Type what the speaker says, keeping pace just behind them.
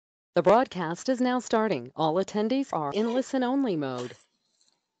The broadcast is now starting. All attendees are in listen-only mode.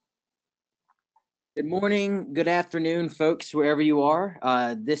 Good morning, good afternoon, folks, wherever you are.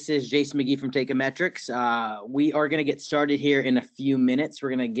 This is Jason McGee from eComEngine. We are going to get started here in a few minutes. We're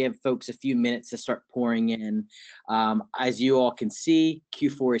going to give folks a few minutes to start pouring in. As you all can see,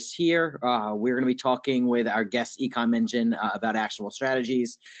 Q4 is here. We're going to be talking with our guest eComEngine about actionable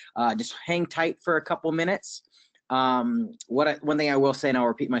strategies. Just hang tight for a couple minutes. One thing I will say, and I'll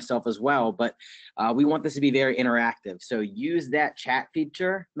repeat myself as well, but we want this to be very interactive. So use that chat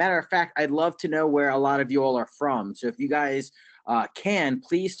feature. Matter of fact, I'd love to know where a lot of you all are from. So if you guys can,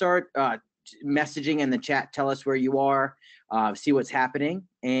 please start messaging in the chat. Tell us where you are, see what's happening,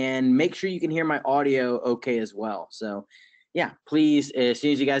 and make sure you can hear my audio okay as well. So yeah, please, as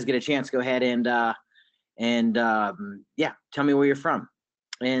soon as you guys get a chance, go ahead and yeah, tell me where you're from.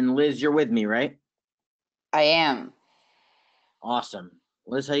 And Liz, you're with me, right? I am. Awesome.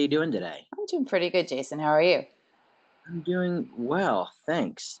 Liz, how you doing today? I'm doing pretty good, Jason. How are you? I'm doing well,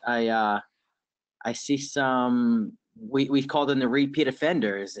 thanks. I see some we call them the repeat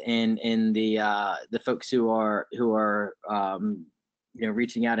offenders in the folks who are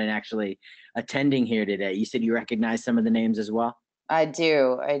reaching out and actually attending here today. You said you recognize some of the names as well? I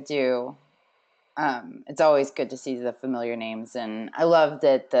do. It's always good to see the familiar names, and I love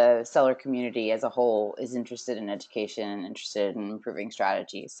that the seller community as a whole is interested in education and interested in improving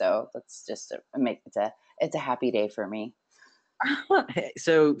strategy. So that's just it's a happy day for me.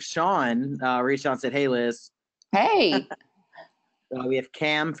 So Sean reached out and said, "Hey, Liz." Hey. We have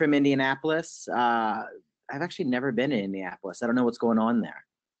Cam from Indianapolis. I've actually never been in Indianapolis. I don't know what's going on there.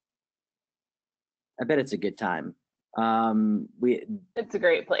 I bet it's a good time. It's a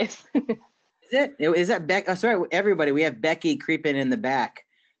great place. Is that Beck? Oh, sorry, everybody. We have Becky creeping in the back.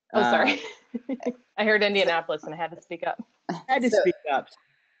 Oh, sorry. I heard Indianapolis and I had to speak up. Speak up.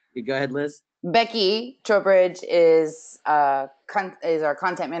 You go ahead, Liz. Becky Trowbridge is our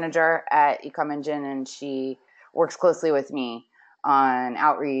content manager at eComEngine, and she works closely with me on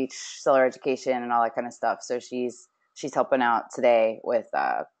outreach, seller education, and all that kind of stuff. So she's helping out today with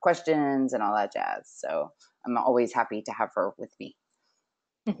questions and all that jazz. So I'm always happy to have her with me.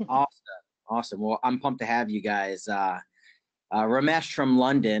 Awesome. Well, I'm pumped to have you guys. Ramesh from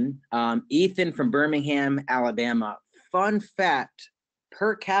London, Ethan from Birmingham, Alabama. Fun fact,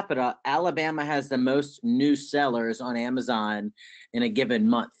 per capita, Alabama has the most new sellers on Amazon in a given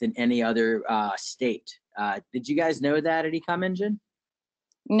month than any other state. Did you guys know that at eComEngine?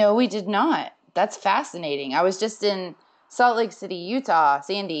 No, we did not. That's fascinating. I was just in Salt Lake City, Utah,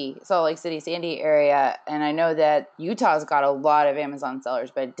 Salt Lake City, Sandy area, and I know that Utah's got a lot of Amazon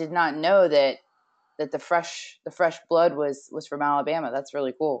sellers, but I did not know that the fresh blood was from Alabama. That's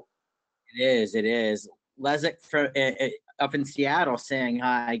really cool. It is. Lezik from up in Seattle saying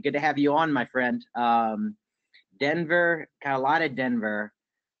hi. Good to have you on, my friend. Denver, got a lot of Denver.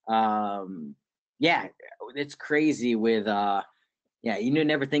 Yeah, it's crazy with yeah, you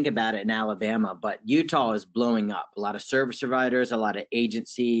never think about it in Alabama, but Utah is blowing up. A lot of service providers, a lot of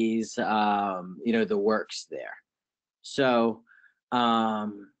agencies, the works there. So,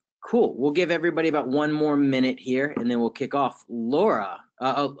 cool. We'll give everybody about one more minute here, and then we'll kick off. Laura,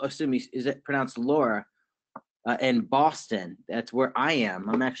 is it pronounced Laura? In Boston. That's where I am.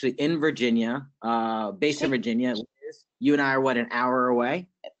 I'm actually in Virginia, based in Virginia. You and I are what, an hour away?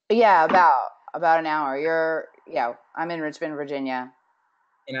 Yeah, about an hour. I'm in Richmond, Virginia.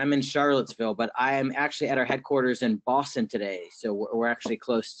 And I'm in Charlottesville, but I am actually at our headquarters in Boston today. So we're actually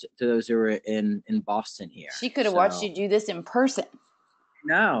close to those who are in Boston here. She could have watched you do this in person.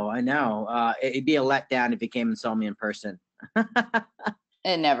 No, I know. It'd be a letdown if you came and saw me in person.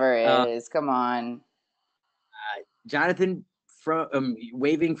 It never is. Come on. Jonathan from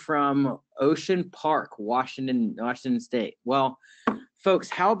waving from Ocean Park, Washington State. Well, folks,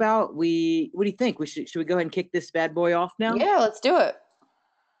 how about what do you think? Should we go ahead and kick this bad boy off now? Yeah, let's do it.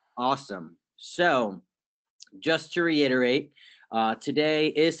 Awesome. So just to reiterate, today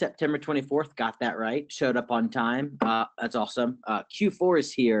is September 24th. Got that right. Showed up on time. That's awesome. Q4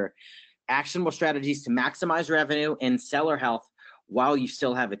 is here. Actionable strategies to maximize revenue and seller health while you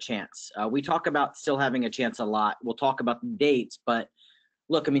still have a chance. We talk about still having a chance a lot. We'll talk about the dates, but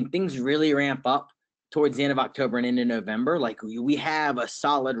look, I mean, things really ramp up towards the end of October and into November. Like we have a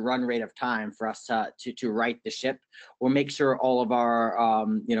solid run rate of time for us to right the ship or make sure all of our,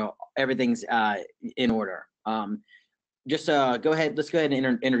 everything's in order. Let's go ahead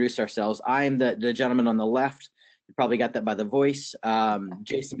and introduce ourselves. I'm the gentleman on the left. You probably got that by the voice.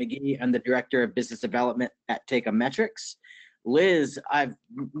 Jason McGee. I'm the Director of Business Development at eComEngine. Liz, I've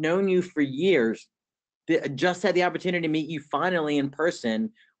known you for years just had the opportunity to meet you finally in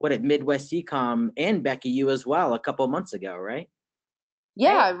person, what, at Midwest Ecom, and Becky, you as well, a couple of months ago, right?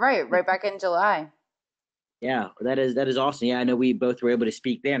 Yeah, right back in July. Yeah, that is awesome. Yeah, I know we both were able to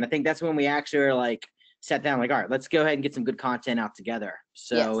speak there, and I think that's when we actually are like sat down, like, all right, let's go ahead and get some good content out together.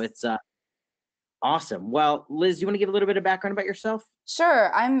 So Yes. it's awesome. Well, Liz, you want to give a little bit of background about yourself?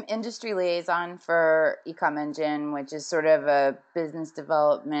 Sure. I'm industry liaison for eComEngine, which is sort of a business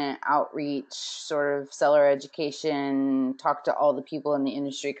development outreach, sort of seller education, talk to all the people in the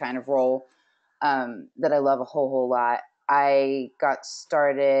industry kind of role that I love a whole lot. I got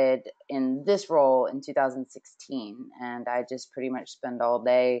started in this role in 2016, and I just pretty much spend all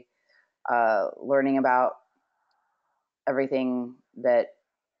day learning about everything that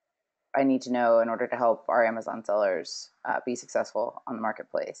I need to know in order to help our Amazon sellers be successful on the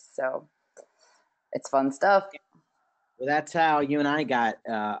marketplace. So it's fun stuff. Well, that's how you and I got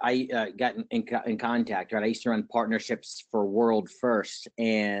got in contact, right? I used to run partnerships for World First,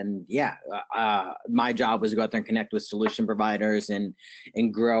 and yeah, my job was to go out there and connect with solution providers and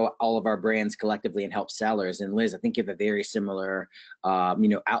grow all of our brands collectively and help sellers. And Liz, I think you have a very similar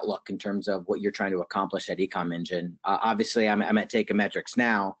outlook in terms of what you're trying to accomplish at eComEngine. Obviously, I'm at Takeometrics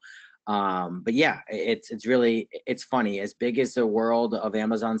now. But yeah, it's funny. As big as the world of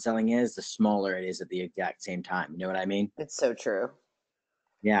Amazon selling is, the smaller it is at the exact same time. You know what I mean? It's so true.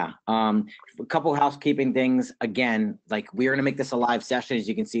 Yeah. A couple housekeeping things. Again, like we're gonna make this a live session. As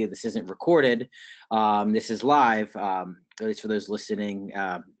you can see, this isn't recorded. This is live. At least for those listening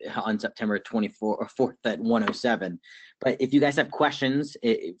on September 24th or 4th at 1:07. But if you guys have questions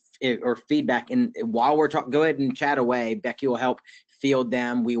or feedback, and while we're talking, go ahead and chat away. Becky will help field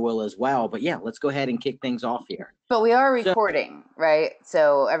them. We will as well. But yeah, let's go ahead and kick things off here. But we are recording, right?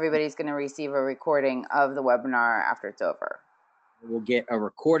 So everybody's going to receive a recording of the webinar after it's over. We'll get a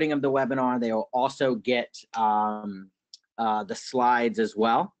recording of the webinar. They will also get the slides as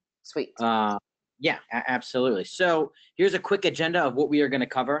well. Sweet. Yeah, absolutely. So here's a quick agenda of what we are going to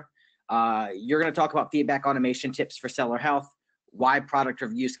cover. You're going to talk about feedback automation tips for seller health, why product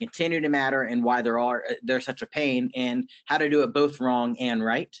reviews continue to matter and why they're such a pain, and how to do it both wrong and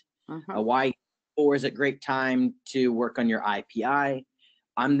right. Why or is it great time to work on your IPI?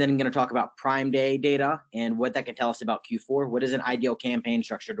 I'm then going to talk about Prime Day data and what that can tell us about Q4. What is an ideal campaign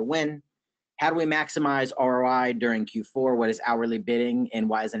structure to win? How do we maximize ROI during Q4? What is hourly bidding and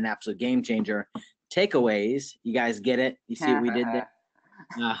why is it an absolute game changer? Takeaways. You guys get it? You see what we did there?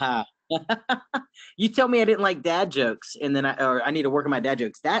 You tell me I didn't like dad jokes, and then I need to work on my dad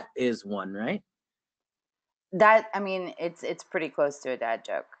jokes. That is one, right? It's pretty close to a dad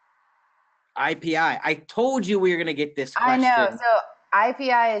joke. IPI. I told you we were going to get this question. I know. So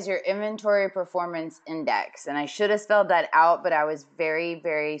IPI is your inventory performance index. And I should have spelled that out, but I was very,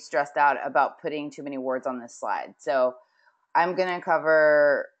 very stressed out about putting too many words on this slide. So I'm going to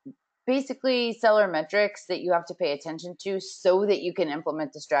cover basically seller metrics that you have to pay attention to so that you can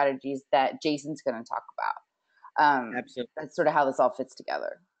implement the strategies that Jason's going to talk about. Absolutely. That's sort of how this all fits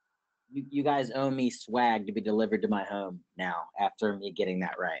together. You guys owe me swag to be delivered to my home now after me getting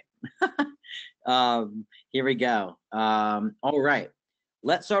that right. Here we go. All right.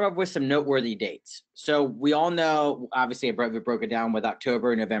 Let's start off with some noteworthy dates. So we all know, obviously, we broke it down with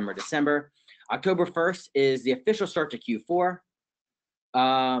October, November, December. October 1st is the official start to Q4.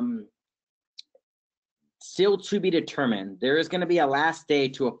 Still to be determined. There is going to be a last day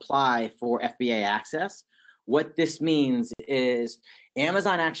to apply for FBA access. What this means is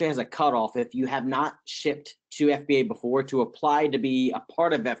Amazon actually has a cutoff. If you have not shipped to FBA before to apply to be a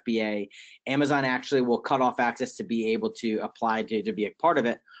part of FBA, Amazon actually will cut off access to be able to apply to be a part of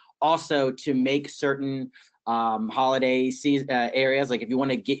it. Also, to make certain holiday season areas, like if you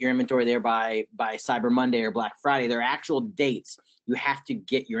want to get your inventory there by Cyber Monday or Black Friday, there are actual dates you have to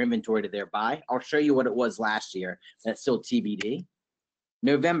get your inventory to there by. I'll show you what it was last year. That's still TBD.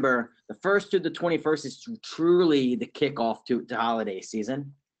 November, the 1st to the 21st is truly the kickoff to holiday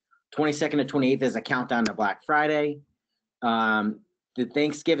season. 22nd to 28th is a countdown to Black Friday. The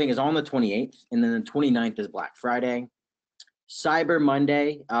Thanksgiving is on the 28th, and then the 29th is Black Friday. Cyber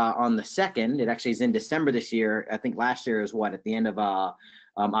Monday on the 2nd, it actually is in December this year. I think last year is what, at the end of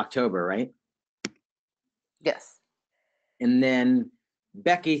October, right? Yes. And then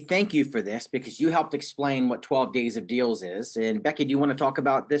Becky, thank you for this because you helped explain what 12 days of deals is. And Becky, do you want to talk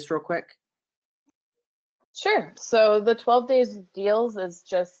about this real quick? Sure. So the 12 days of deals is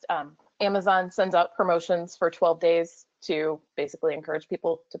just Amazon sends out promotions for 12 days to basically encourage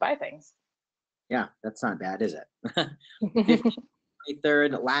people to buy things. Yeah, that's not bad, is it? 15th,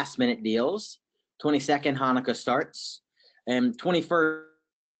 23rd, last minute deals. 22nd, Hanukkah starts. And 21st,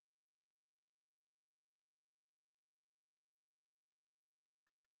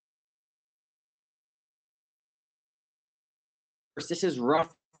 This is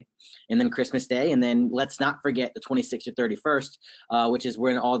rough. And then Christmas Day, and then let's not forget the 26th or 31st, which is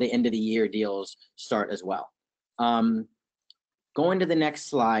when all the end of the year deals start as well. Going to the next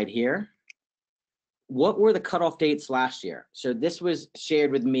slide here. What were the cutoff dates last year? So this was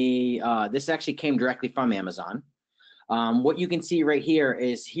shared with me. This actually came directly from Amazon. What you can see right here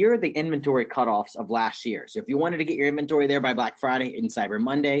is here are the inventory cutoffs of last year. So if you wanted to get your inventory there by Black Friday and Cyber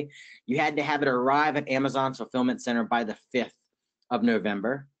Monday, you had to have it arrive at Amazon's fulfillment center by the 5th of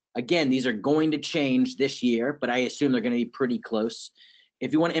November. Again, these are going to change this year, but I assume they're going to be pretty close.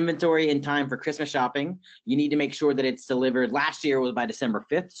 If you want inventory in time for Christmas shopping, you need to make sure that it's delivered. Last year was by December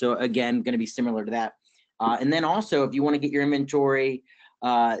 5th. So again, going to be similar to that. And then also, if you want to get your inventory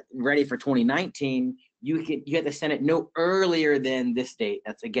ready for 2019, you have to send it no earlier than this date.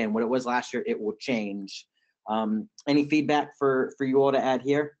 That's again what it was last year. It will change. Any feedback for you all to add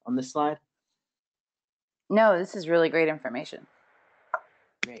here on this slide? No, this is really great information.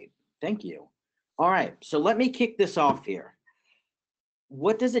 Great, thank you. All right, so let me kick this off here.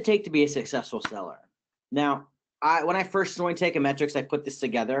 What does it take to be a successful seller? Now, when I first joined Takeometrics, I put this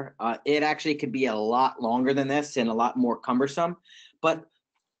together. It actually could be a lot longer than this and a lot more cumbersome, but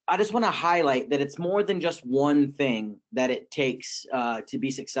I just want to highlight that it's more than just one thing that it takes to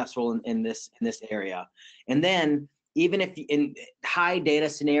be successful in this area. And then even if in high data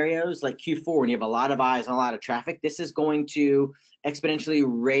scenarios like Q4, when you have a lot of eyes and a lot of traffic, this is going to exponentially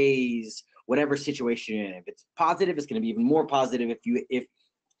raise whatever situation you're in. If it's positive, it's going to be even more positive if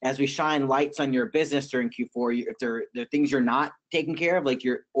as we shine lights on your business during Q4, if there are things you're not taking care of, like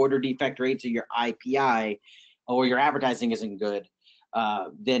your order defect rates or your IPI, or your advertising isn't good,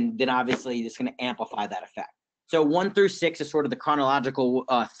 then obviously it's going to amplify that effect. So 1 through 6 is sort of the chronological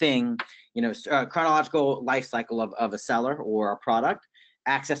thing, chronological life cycle of a seller or a product.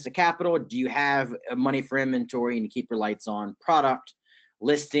 Access to capital. Do you have money for inventory and you keep your lights on? Product,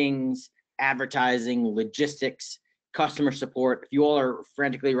 listings, advertising, logistics, customer support. If you all are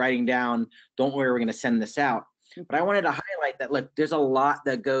frantically writing down, don't worry, we're going to send this out. But I wanted to highlight that, look, there's a lot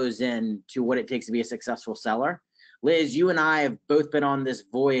that goes into what it takes to be a successful seller. Liz, you and I have both been on this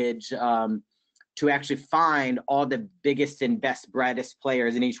voyage to actually find all the biggest and best, brightest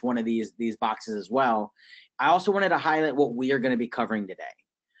players in each one of these boxes as well. I also wanted to highlight what we are going to be covering today.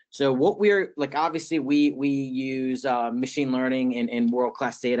 So what we're like, obviously we use machine learning and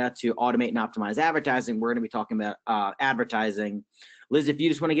world-class data to automate and optimize advertising. We're going to be talking about advertising. Liz, if you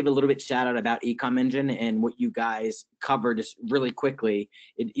just want to give a little bit shout out about eComEngine and what you guys covered just really quickly,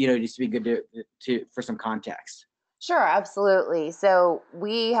 just to be good to for some context. Sure, absolutely. So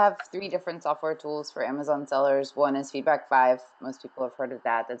we have 3 different software tools for Amazon sellers. One is Feedback 5. Most people have heard of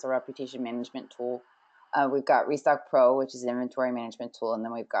that. That's a reputation management tool. We've got Restock Pro, which is an inventory management tool, and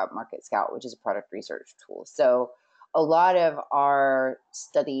then we've got Market Scout, which is a product research tool. So a lot of our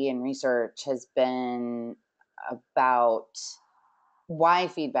study and research has been about why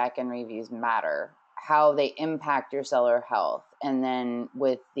feedback and reviews matter, how they impact your seller health. And then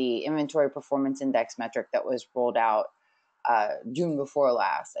with the inventory performance index metric that was rolled out June before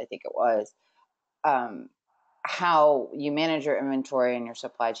last, I think it was, how you manage your inventory and your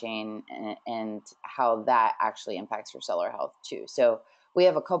supply chain and how that actually impacts your seller health too. So we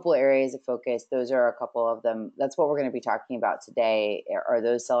have a couple areas of focus. Those are a couple of them. That's what we're going to be talking about today, are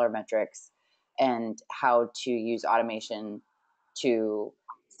those seller metrics and how to use automation to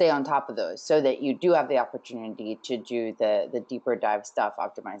stay on top of those so that you do have the opportunity to do the deeper dive stuff,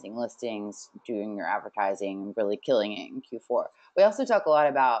 optimizing listings, doing your advertising, really killing it in Q4. We also talk a lot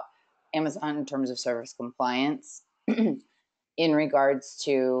about Amazon in terms of service compliance in regards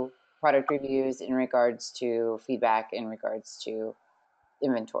to product reviews, in regards to feedback, in regards to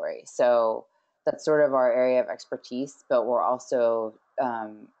inventory. So that's sort of our area of expertise, but we're also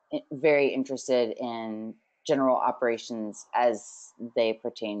very interested in general operations as they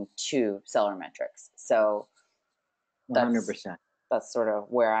pertain to seller metrics. So 100%. That's sort of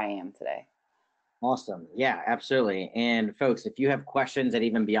where I am today. Awesome. Yeah, absolutely. And folks, if you have questions that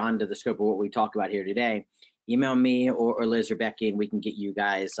even beyond the scope of what we talked about here today, email me or Liz or Becky, and we can get you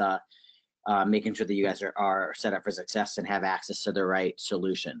guys making sure that you guys are set up for success and have access to the right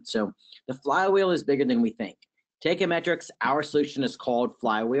solution. So the flywheel is bigger than we think. Takeometrics, our solution is called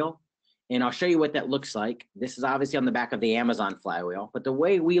Flywheel. And I'll show you what that looks like. This is obviously on the back of the Amazon flywheel. But the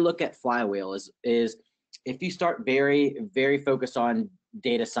way we look at flywheel is if you start very, very focused on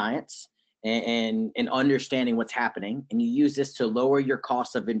data science and understanding what's happening, and you use this to lower your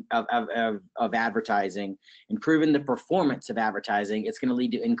cost of advertising, improving the performance of advertising, it's going to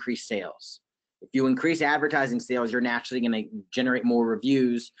lead to increased sales. If you increase advertising sales, you're naturally going to generate more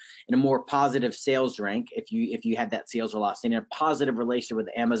reviews and a more positive sales rank if you had that sales velocity and a positive relationship with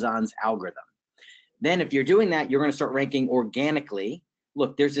Amazon's algorithm. Then if you're doing that, you're going to start ranking organically.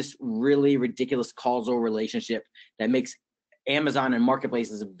 Look, there's this really ridiculous causal relationship that makes Amazon and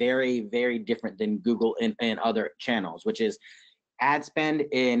marketplaces very, very different than Google and other channels, which is ad spend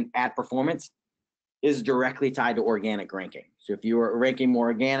and ad performance is directly tied to organic ranking. So if you are ranking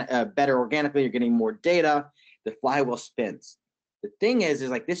more better organically, you're getting more data, the flywheel spins. The thing is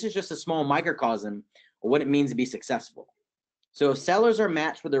like this is just a small microcosm of what it means to be successful. So if sellers are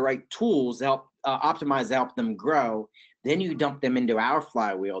matched with the right tools to help optimize to help them grow, then you dump them into our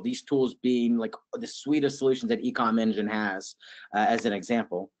flywheel. These tools being like the suite of solutions that eComEngine has, as an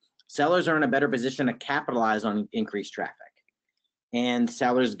example. Sellers are in a better position to capitalize on increased traffic. And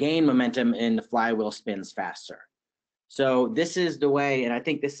sellers gain momentum and the flywheel spins faster. So this is the way, and I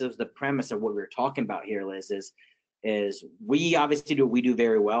think this is the premise of what we're talking about here, Liz, is we obviously do what we do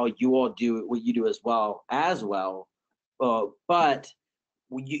very well. You all do what you do as well, but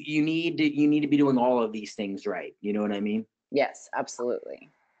you need to be doing all of these things right. You know what I mean? Yes, absolutely.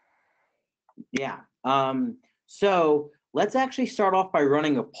 Yeah. So let's actually start off by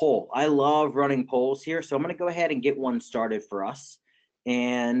running a poll. I love running polls here, so I'm going to go ahead and get one started for us.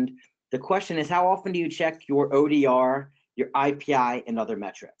 And the question is, how often do you check your ODR, your IPI, and other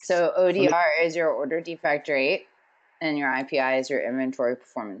metrics? So ODR is your order defect rate, and your IPI is your inventory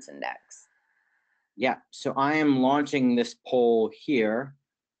performance index. Yeah, so I am launching this poll here.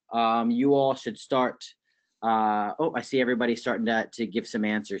 You all should start. Oh, I see everybody starting to give some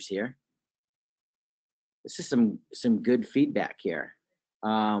answers here. This is some good feedback here.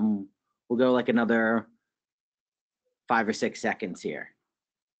 We'll go like another 5 or 6 seconds here.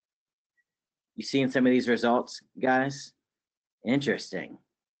 You seeing some of these results, guys? Interesting.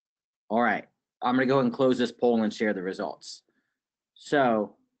 All right, I'm gonna go ahead and close this poll and share the results.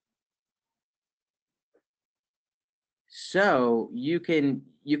 So you can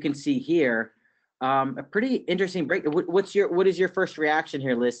see here a pretty interesting break. What is your first reaction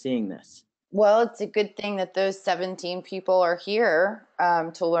here, Liz, seeing this? Well, it's a good thing that those 17 people are here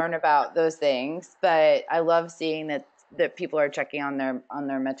to learn about those things. But I love seeing that people are checking on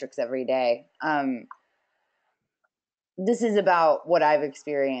their metrics every day. This is about what I've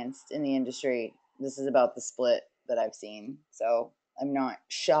experienced in the industry. This is about the split that I've seen. So I'm not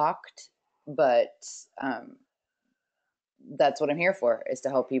shocked, but that's what I'm here for, is to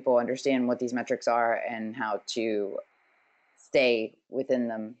help people understand what these metrics are and how to stay within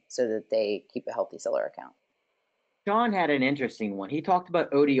them so that they keep a healthy seller account. Sean had an interesting one. He talked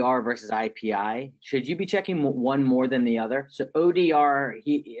about ODR versus IPI. Should you be checking one more than the other? So ODR,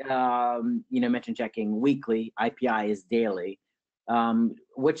 he mentioned checking weekly. IPI is daily.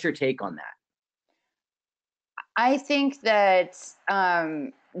 What's your take on that? I think that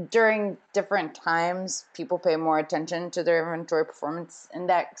during different times, people pay more attention to their inventory performance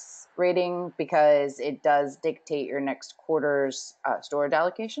index rating because it does dictate your next quarter's storage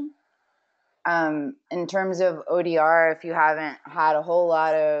allocation. In terms of ODR, if you haven't had a whole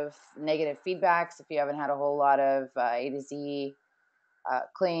lot of negative feedbacks, if you haven't had a whole lot of A to Z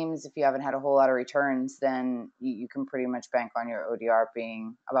claims, if you haven't had a whole lot of returns, then you can pretty much bank on your ODR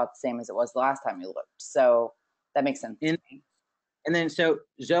being about the same as it was the last time you looked. So that makes sense. And then, so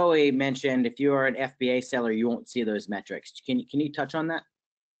Zoe mentioned if you are an FBA seller, you won't see those metrics. Can you touch on that?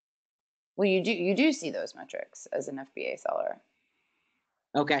 Well, you do see those metrics as an FBA seller.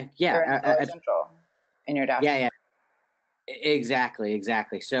 Okay, yeah. They're in Central in your dashboard. Yeah. Exactly.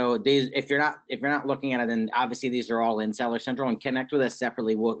 So these, if you're not looking at it, then obviously these are all in Seller Central, and connect with us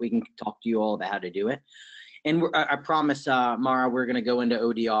separately. We can talk to you all about how to do it. And I promise, Mara, we're going to go into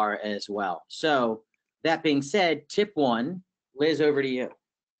ODR as well. So that being said, tip 1, Liz, over to you.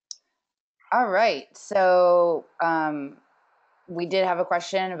 All right. So we did have a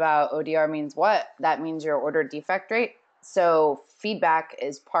question about ODR means what? That means your order defect rate. So feedback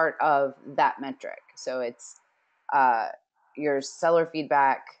is part of that metric. So it's your seller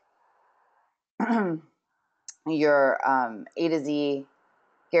feedback, your A to Z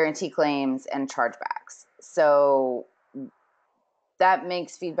guarantee claims, and chargebacks. So that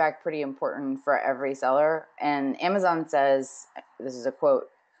makes feedback pretty important for every seller. And Amazon says, this is a quote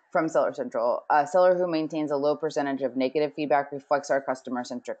from Seller Central, a seller who maintains a low percentage of negative feedback reflects our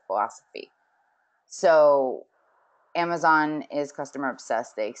customer-centric philosophy. So Amazon is customer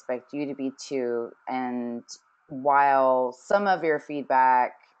obsessed. They expect you to be too. And while some of your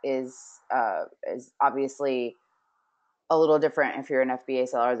feedback is obviously a little different if you're an FBA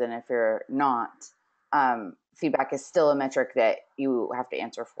seller than if you're not, feedback is still a metric that you have to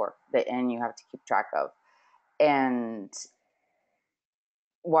answer for, and you have to keep track of. And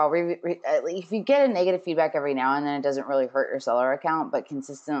while if you get a negative feedback every now and then, it doesn't really hurt your seller account, but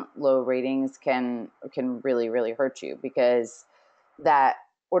consistent low ratings can really, really hurt you, because that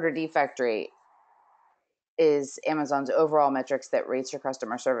order defect rate is Amazon's overall metrics that rates your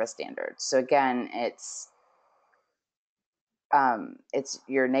customer service standards. So again, it's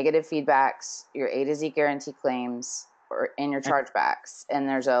your negative feedbacks, your A to Z guarantee claims, and your chargebacks. And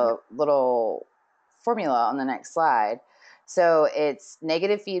there's a little formula on the next slide. So it's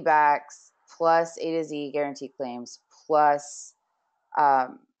negative feedbacks plus A to Z guarantee claims plus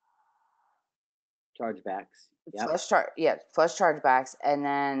Chargebacks. Yep. plus chargebacks, and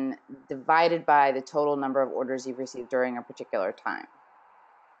then divided by the total number of orders you've received during a particular time.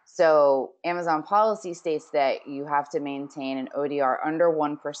 So Amazon policy states that you have to maintain an ODR under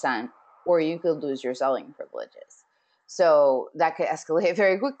 1%, or you could lose your selling privileges. So that could escalate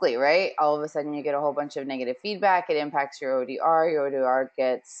very quickly, right? All of a sudden you get a whole bunch of negative feedback. It impacts your ODR. Your ODR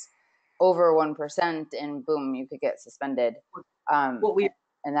gets over 1%, and boom, you could get suspended. And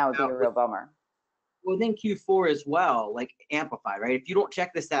that would be a real bummer. Within Q4 as well, like Amplify, right? If you don't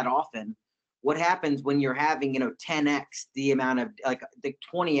check this that often, what happens when you're having, 10x the amount of, like the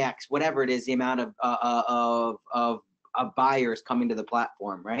 20x, whatever it is, the amount of buyers coming to the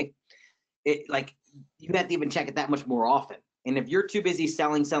platform, right? It, like, you have to even check it that much more often. And if you're too busy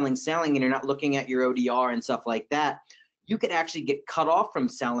selling, and you're not looking at your ODR and stuff like that, you could actually get cut off from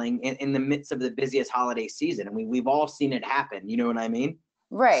selling in the midst of the busiest holiday season. And we've all seen it happen. You know what I mean?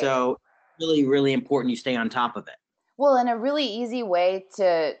 Right. So really, really important you stay on top of it. Well, and a really easy way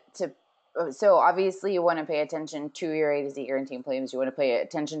so obviously you want to pay attention to your A to Z guarantee claims. You want to pay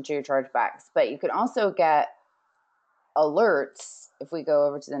attention to your chargebacks, but you can also get alerts. If we go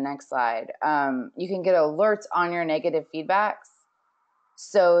over to the next slide, you can get alerts on your negative feedbacks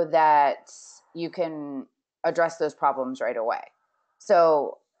so that you can address those problems right away.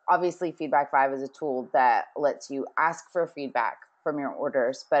 So obviously Feedback 5 is a tool that lets you ask for feedback from your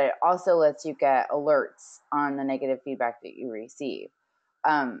orders, but it also lets you get alerts on the negative feedback that you receive.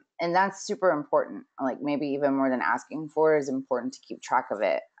 And that's super important. Like, maybe even more than asking for it, is important to keep track of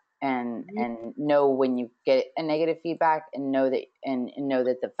it and know when you get a negative feedback, and know that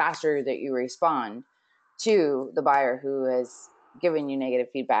the faster that you respond to the buyer who has given you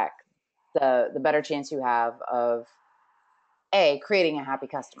negative feedback, the better chance you have of A, creating a happy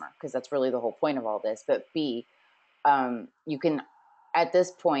customer, because that's really the whole point of all this, but B, you can, at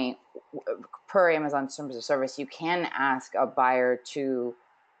this point, per Amazon Terms of Service, you can ask a buyer to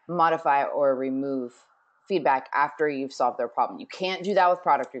modify or remove feedback after you've solved their problem. You can't do that with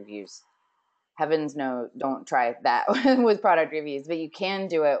product reviews. Heavens no, don't try that with product reviews, but you can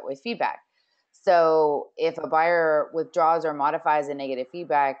do it with feedback. So if a buyer withdraws or modifies a negative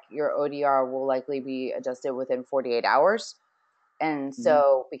feedback, your ODR will likely be adjusted within 48 hours. And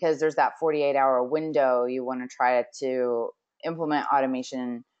so because there's that 48-hour window, you want to try to implement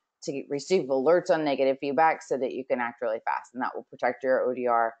automation to receive alerts on negative feedback so that you can act really fast. And that will protect your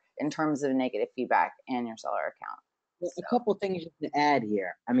ODR in terms of negative feedback and your seller account. A couple things to add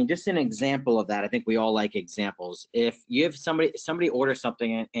here. I mean, just an example of that. I think we all like examples. If you have somebody order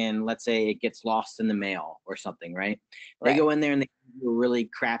something and let's say it gets lost in the mail or something, right? They go in there and they do a really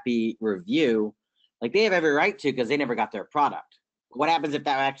crappy review. Like, they have every right to, because they never got their product. What happens if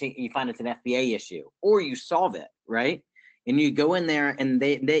that actually, you find it's an FBA issue, or you solve it, right? And you go in there and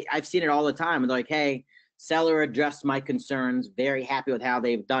I've seen it all the time. They're like, hey, seller addressed my concerns, very happy with how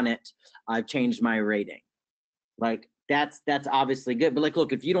they've done it. I've changed my rating. Like, that's obviously good. But like,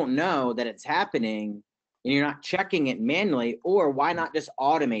 look, if you don't know that it's happening and you're not checking it manually, or why not just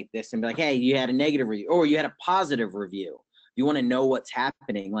automate this and be like, hey, you had a negative review or you had a positive review. You want to know what's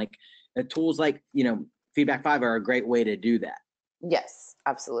happening. Like, the tools like, Feedback 5 are a great way to do that. Yes,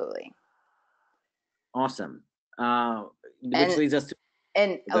 absolutely. Awesome. Which leads us to,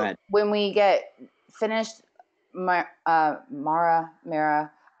 go ahead. When we get finished, Mara,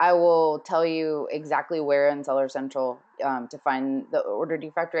 I will tell you exactly where in Seller Central to find the order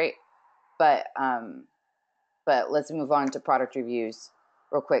defect rate. But let's move on to product reviews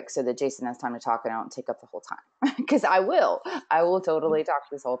real quick so that Jason has time to talk and I don't take up the whole time, because I will totally talk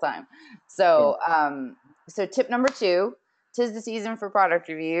this whole time. So, so tip number 2, 'tis the season for product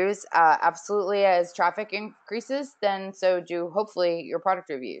reviews. Absolutely. As traffic increases, then so do hopefully your product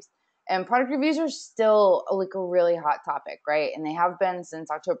reviews. And product reviews are still like a really hot topic, right? And they have been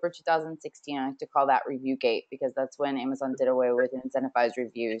since October 2016. I like to call that review gate, because that's when Amazon did away with incentivized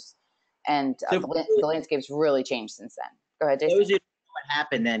reviews. And the landscape's really changed since then. Go ahead, Jason. Those who don't what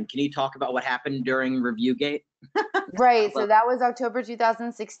happened then. Can you talk about what happened during ReviewGate? Right. So that was October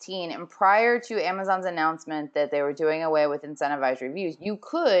 2016. And prior to Amazon's announcement that they were doing away with incentivized reviews, you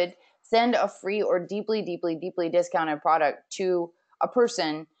could send a free or deeply, deeply, deeply discounted product to a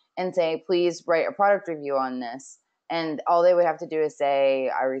person and say, please write a product review on this. And all they would have to do is say,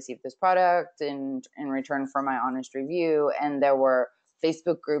 I received this product in return for my honest review. And there were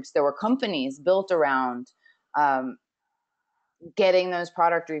Facebook groups, there were companies built around getting those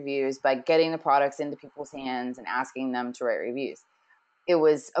product reviews by getting the products into people's hands and asking them to write reviews. It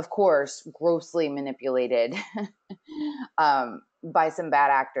was, of course, grossly manipulated by some bad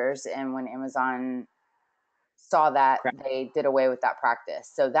actors. And when Amazon saw that, they did away with that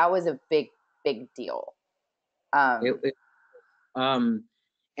practice. So that was a big, big deal. And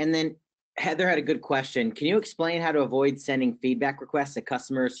then Heather had a good question. Can you explain how to avoid sending feedback requests to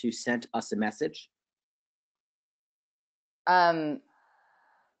customers who sent us a message?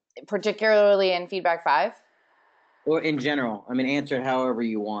 Particularly in Feedback 5? Or in general? I mean, answer it however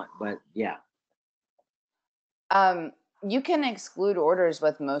you want, but yeah. You can exclude orders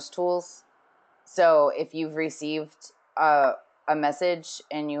with most tools. So if you've received a message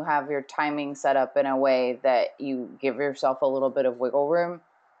and you have your timing set up in a way that you give yourself a little bit of wiggle room,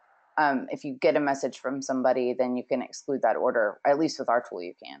 if you get a message from somebody, then you can exclude that order. At least with our tool,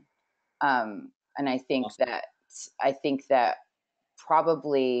 you can. And I think that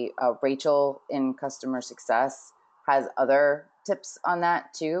probably Rachel in customer success has other tips on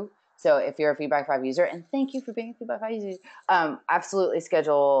that too. So if you're a Feedback 5 user, and thank you for being a Feedback 5 user, absolutely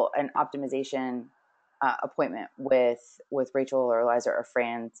schedule an optimization appointment with Rachel or Eliza or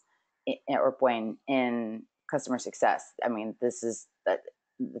Franz or Bwayne in customer success. I mean,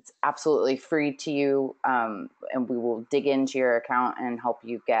 it's absolutely free to you, and we will dig into your account and help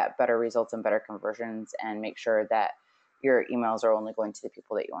you get better results and better conversions and make sure that your emails are only going to the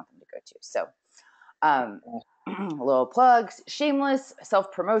people that you want them to go to. So little plugs, shameless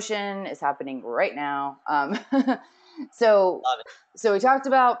self-promotion is happening right now. So we talked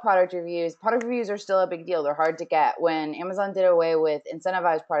about product reviews. Product reviews are still a big deal. They're hard to get. When Amazon did away with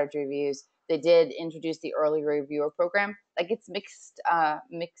incentivized product reviews, they did introduce the early reviewer program. That gets mixed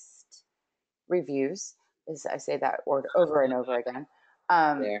reviews. I say that word over and over again.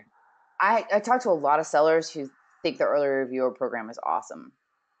 I talked to a lot of sellers who think the early reviewer program is awesome.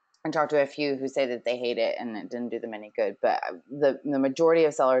 I talked to a few who say that they hate it and it didn't do them any good. But the majority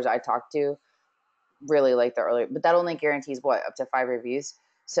of sellers I talked to really like the early, but that only guarantees up to 5 reviews.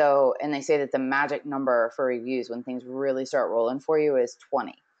 So, and they say that the magic number for reviews when things really start rolling for you is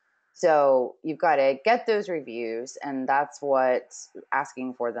 20. So you've got to get those reviews, and that's what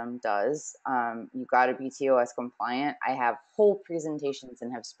asking for them does. You've got to be TOS compliant. I have whole presentations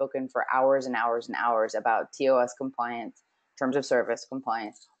and have spoken for hours and hours and hours about TOS compliance, terms of service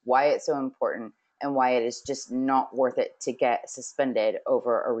compliance, why it's so important, and why it is just not worth it to get suspended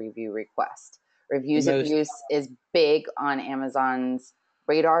over a review request. Reviews abuse is big on Amazon's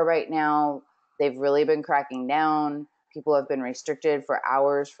radar right now. They've really been cracking down. People have been restricted for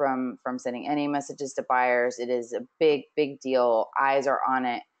hours from sending any messages to buyers. It is a big, big deal. Eyes are on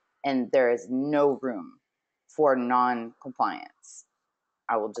it, and there is no room for non-compliance.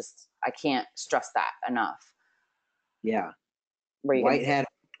 I can't stress that enough. Yeah. White hat.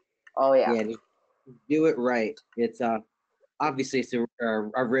 Oh yeah. Yeah, do it right. It's obviously it's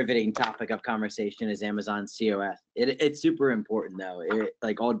a riveting topic of conversation is Amazon COS. It's super important though.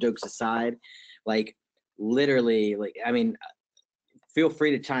 Like all jokes aside, like literally, like I mean, feel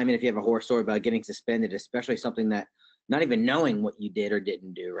free to chime in if you have a horror story about getting suspended, especially something that not even knowing what you did or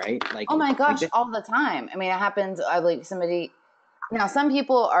didn't do, right? Like oh my gosh, all the time. I mean, it happens. Like somebody. Now, some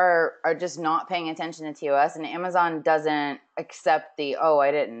people are just not paying attention to TOS, and Amazon doesn't accept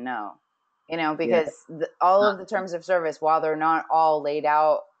I didn't know, because all of the terms of service, while they're not all laid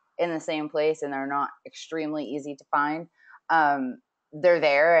out in the same place and they're not extremely easy to find, they're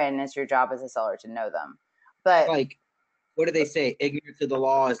there, and it's your job as a seller to know them. But like, what do they say? Ignorance of the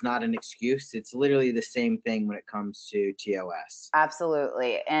law is not an excuse. It's literally the same thing when it comes to TOS.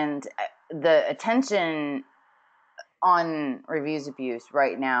 Absolutely, and the attention on reviews abuse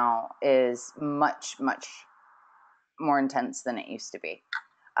right now is much, much more intense than it used to be,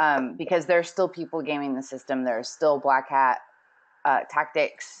 because there's still people gaming the system. There's still black hat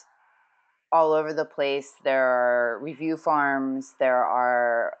tactics all over the place. There are review farms.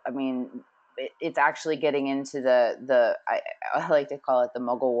 It's actually getting into I like to call it the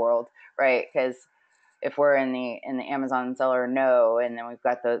muggle world, right? Because if we're in the Amazon seller and then we've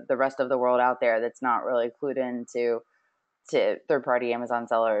got the rest of the world out there that's not really clued into to third-party Amazon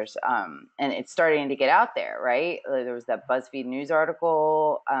sellers, and it's starting to get out there, right? There was that BuzzFeed news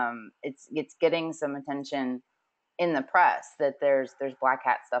article. It's getting some attention in the press that there's black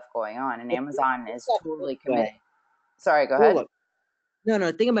hat stuff going on, and Amazon is totally committed. Sorry, go ahead. Well, look,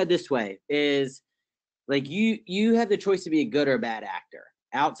 no. Think about it this way: is like you have the choice to be a good or a bad actor.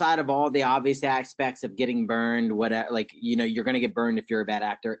 Outside of all the obvious aspects of getting burned, whatever, like you're gonna get burned if you're a bad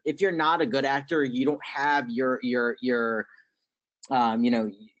actor. If you're not a good actor, you don't have your your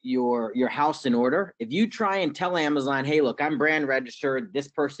house in order. If you try and tell Amazon, hey, look, I'm brand registered, this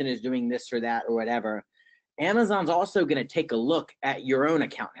person is doing this or that or whatever, Amazon's also going to take a look at your own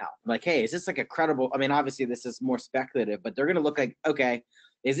account health. Like, hey, is this like a credible? I mean, obviously this is more speculative, but they're going to look like, okay,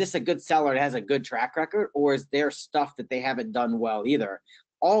 is this a good seller that has a good track record, or is there stuff that they haven't done well either?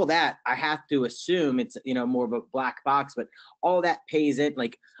 All that I have to assume it's more of a black box, but all that pays it.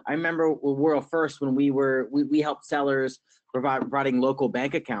 Like I remember World First when we helped sellers providing local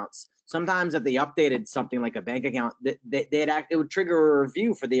bank accounts. Sometimes if they updated something like a bank account, it would trigger a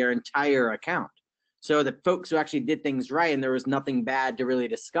review for their entire account. So the folks who actually did things right and there was nothing bad to really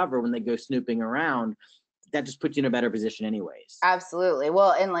discover when they go snooping around, that just puts you in a better position anyways. Absolutely.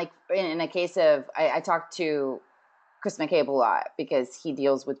 Well, and like in a case of, I talked to Chris McCabe a lot because he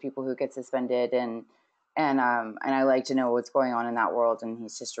deals with people who get suspended, and I like to know what's going on in that world, and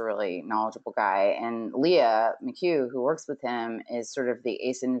he's just a really knowledgeable guy. And Leah McHugh, who works with him, is sort of the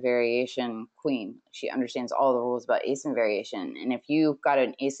ASIN variation queen. She understands all the rules about ASIN variation, and if you've got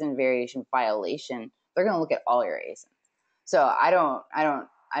an ASIN variation violation, they're going to look at all your ASINs. So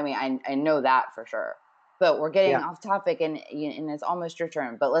I mean, I know that for sure. But we're getting off topic, and it's almost your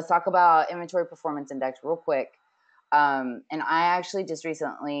turn. But let's talk about inventory performance index real quick. And I actually just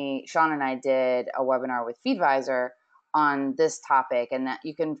recently, Sean and I did a webinar with FeedVisor on this topic, and that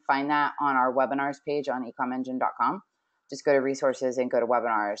you can find that on our webinars page on eComEngine.com. Just go to resources and go to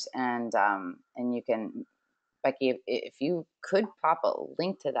webinars, and you can, Becky, if you could pop a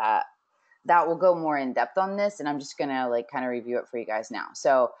link to that, that will go more in depth on this. And I'm just gonna kind of review it for you guys now.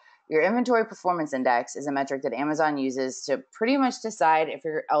 So your inventory performance index is a metric that Amazon uses to pretty much decide if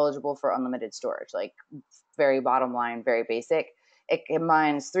you're eligible for unlimited storage. Like, very bottom line, very basic. It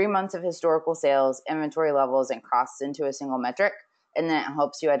combines 3 months of historical sales, inventory levels, and costs into a single metric, and then it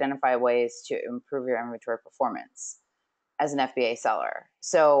helps you identify ways to improve your inventory performance as an FBA seller.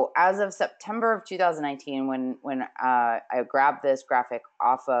 So as of September of 2019, when I grabbed this graphic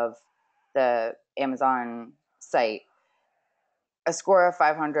off of the Amazon site, a score of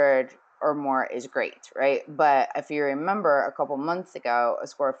 500 or more is great, right? But if you remember, a couple months ago, a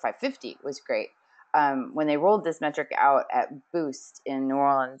score of 550 was great. When they rolled this metric out at Boost in New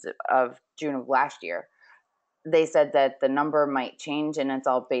Orleans of June of last year, they said that the number might change, and it's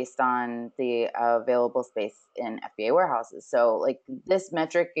all based on the available space in FBA warehouses. So like, this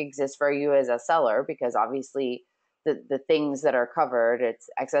metric exists for you as a seller because obviously the things that are covered, it's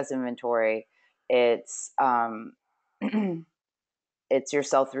excess inventory, it's it's your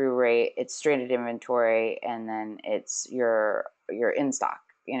sell-through rate, it's stranded inventory, and then it's your in stock,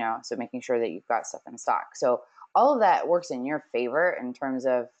 so making sure that you've got stuff in stock. So all of that works in your favor in terms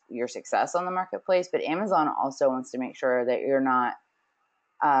of your success on the marketplace, but Amazon also wants to make sure that you're not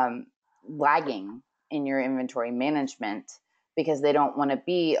lagging in your inventory management, because they don't want to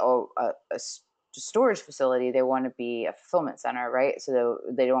be a storage facility. They want to be a fulfillment center, right? So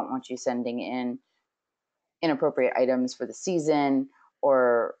they don't want you sending in inappropriate items for the season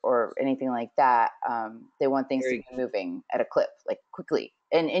or anything like that. They want things to be moving at a clip, like quickly,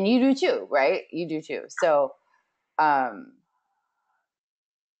 and you do too, right? You do too. So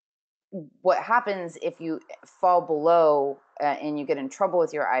what happens if you fall below and you get in trouble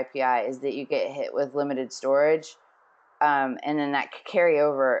with your IPI is that you get hit with limited storage, and then that could carry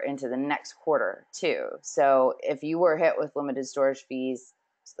over into the next quarter too. So if you were hit with limited storage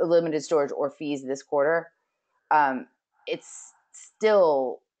or fees this quarter, it's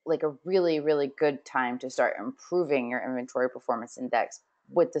still like a really, really good time to start improving your inventory performance index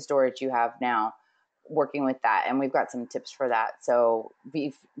with the storage you have now, working with that. And we've got some tips for that. So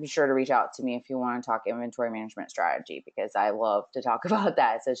be sure to reach out to me if you want to talk inventory management strategy, because I love to talk about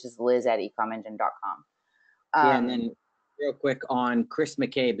that. So it's just liz@eComEngine.com. Yeah, and then real quick on Chris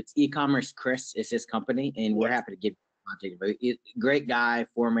McCabe, it's e-commerce Chris is his company, and we're happy to give you contact. Great guy,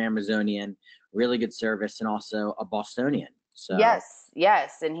 former Amazonian, really good service, and also a Bostonian. So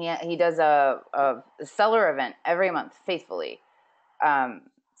yes, and he does a seller event every month faithfully.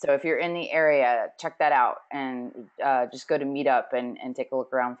 So if you're in the area, check that out, and just go to Meetup and take a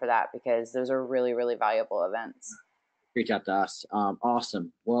look around for that, because those are really, really valuable events. reach out to us.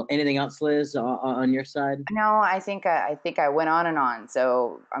 Awesome. Well, anything else, Liz, on your side? No, I think I went on and on.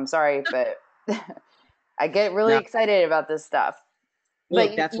 So I'm sorry, but I get really Now, excited about this stuff. look,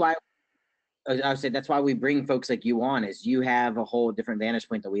 But that's why I would say that's why we bring folks like you on, is you have a whole different vantage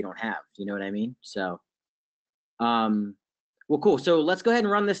point that we don't have. You know what I mean? So, well, cool. So let's go ahead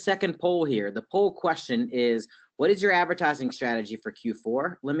and run the second poll here. The poll question is, what is your advertising strategy for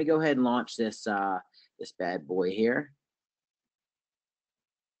Q4? Let me go ahead and launch this this bad boy here.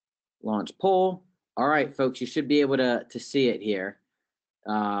 Launch poll. All right, folks, you should be able to see it here.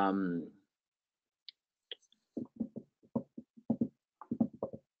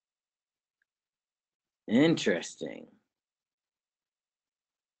 Interesting.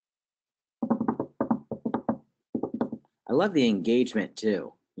 I love the engagement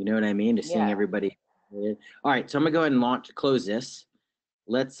too. You know what I mean? Just seeing everybody. All right, so I'm gonna go ahead and close this.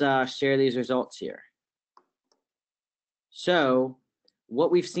 Let's share these results here. So what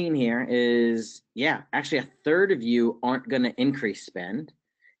we've seen here is, yeah, actually a third of you aren't gonna increase spend.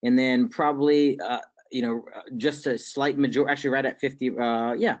 And then probably, you know, just a slight majority, actually right at 50,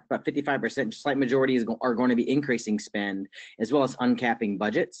 yeah, about 55%, slight majority are going to be increasing spend, as well as uncapping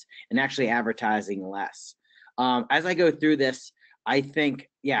budgets and actually advertising less. As I go through this, I think,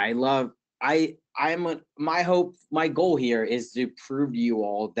 yeah, my goal here is to prove to you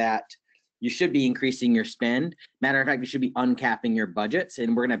all that you should be increasing your spend. Matter of fact, you should be uncapping your budgets,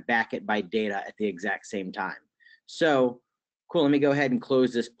 and we're going to back it by data at the exact same time. So cool. Let me go ahead and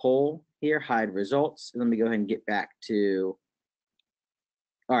close this poll here, hide results. Let me go ahead and get back to,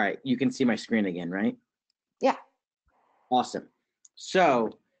 all right, you can see my screen again, right? Yeah. Awesome.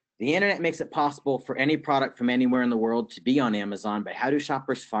 So the internet makes it possible for any product from anywhere in the world to be on Amazon, but how do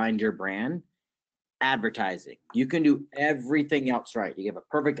shoppers find your brand? Advertising. You can do everything else right. You have a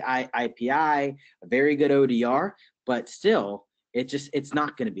perfect IPI, a very good ODR, but still, it's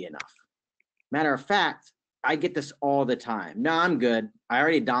not going to be enough. Matter of fact, I get this all the time. No, I'm good. I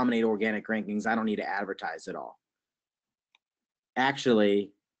already dominate organic rankings. I don't need to advertise at all.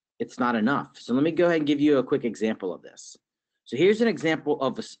 Actually, it's not enough. So let me go ahead and give you a quick example of this. So here's an example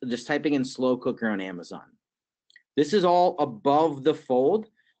of just typing in slow cooker on Amazon. This is all above the fold.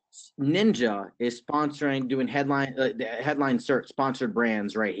 Ninja is sponsoring, doing headline search, sponsored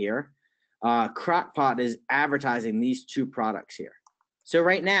brands right here. Crockpot is advertising these two products here. So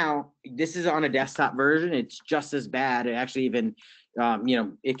right now, this is on a desktop version. It's just as bad. It actually even, you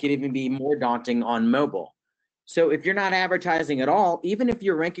know, it could even be more daunting on mobile. So if you're not advertising at all, even if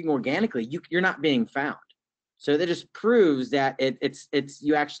you're ranking organically, you're not being found. So that just proves that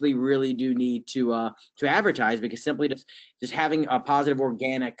you actually really do need to advertise, because simply just having a positive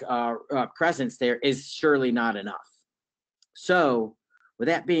organic presence there is surely not enough. So with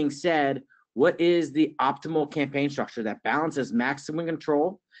that being said, what is the optimal campaign structure that balances maximum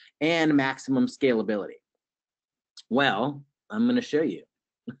control and maximum scalability? Well, I'm going to show you.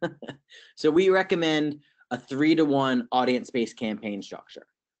 So we recommend a 3-to-1 audience-based campaign structure.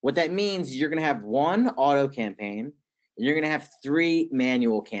 What that means is you're going to have one auto campaign and you're going to have 3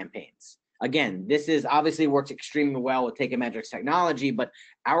 manual campaigns. Again, this is obviously works extremely well with Take-A-Metrix technology, but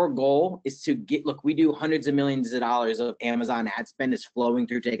our goal is to look, we do hundreds of millions of dollars of Amazon ad spend is flowing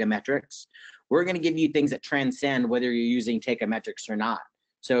through Take-A-Metrix. We're going to give you things that transcend whether you're using Take-A-Metrix or not.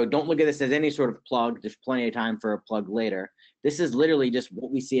 So don't look at this as any sort of plug. There's plenty of time for a plug later. This is literally just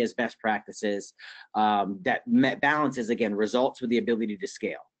what we see as best practices that balances, again, results with the ability to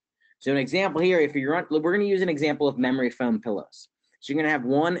scale. So an example here, we're going to use an example of memory foam pillows. So you're going to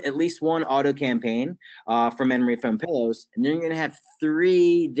have at least one auto campaign for memory foam pillows, and then you're going to have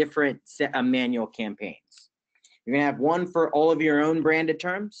 3 different manual campaigns. You're going to have one for all of your own branded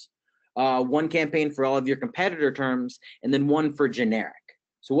terms, one campaign for all of your competitor terms, and then one for generic.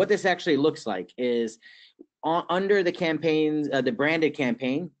 So what this actually looks like is under the campaigns, the branded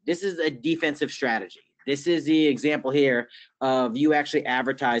campaign, this is a defensive strategy. This is the example here of you actually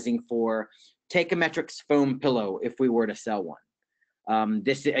advertising for Take-A-Metrix foam pillow if we were to sell one.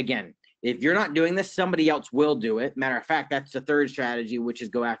 This, again, if you're not doing this, somebody else will do it. Matter of fact, that's the third strategy, which is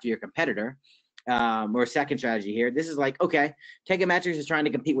go after your competitor, or second strategy here. This is like, okay, Take-A-Metrix is trying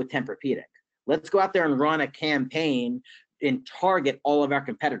to compete with Tempur-Pedic. Let's go out there and run a campaign and target all of our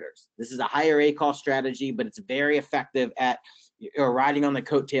competitors. This is a higher ACoS strategy, but it's very effective at riding on the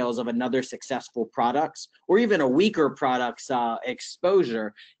coattails of another successful products or even a weaker product's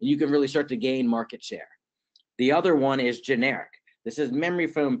exposure, and you can really start to gain market share. The other one is generic. This is memory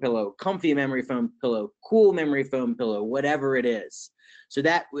foam pillow, comfy memory foam pillow, cool memory foam pillow, whatever it is. So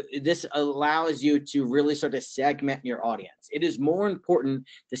that this allows you to really start to segment your audience. It is more important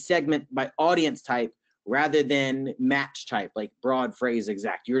to segment by audience type rather than match type, like broad phrase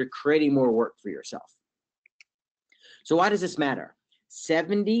exact. You're creating more work for yourself. So why does this matter?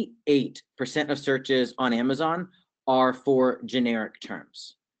 78% of searches on Amazon are for generic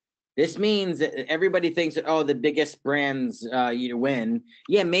terms. This means that everybody thinks that, oh, the biggest brands you win.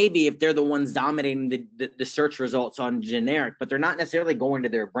 Yeah, maybe if they're the ones dominating the search results on generic, but they're not necessarily going to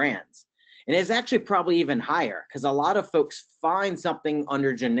their brands. And it's actually probably even higher because a lot of folks find something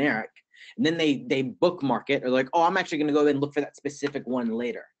under generic and then they bookmark it, or like, oh, I'm actually going to go and look for that specific one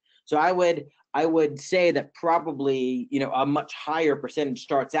later. So I would say that probably, you know, a much higher percentage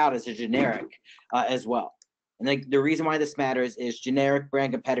starts out as a generic as well. And the reason why this matters is generic,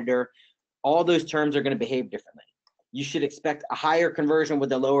 brand, competitor, all those terms are going to behave differently. You should expect a higher conversion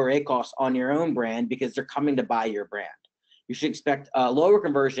with a lower ACoS on your own brand because they're coming to buy your brand. You should expect a lower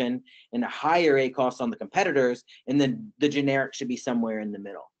conversion and a higher ACoS on the competitors, and then the generic should be somewhere in the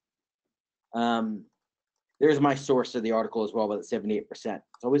middle. There's my source of the article as well, about 78%. It's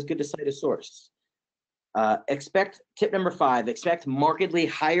always good to cite a source. Tip number 5, expect markedly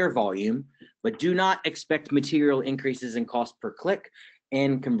higher volume, but do not expect material increases in cost per click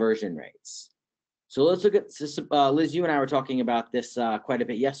and conversion rates. So let's look at this. Liz, you and I were talking about this quite a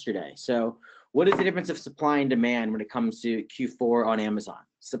bit yesterday. So what is the difference of supply and demand when it comes to Q4 on Amazon?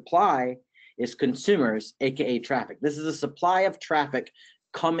 Supply is consumers, AKA traffic. This is a supply of traffic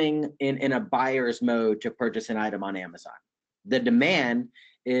coming in a buyer's mode to purchase an item on Amazon. The demand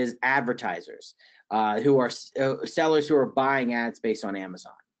is advertisers who are sellers who are buying ad space on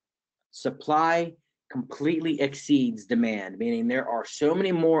Amazon. Supply completely exceeds demand, meaning there are so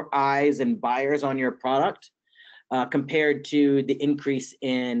many more eyes and buyers on your product compared to the increase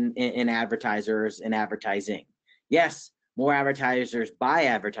in advertisers and advertising. Yes, more advertisers buy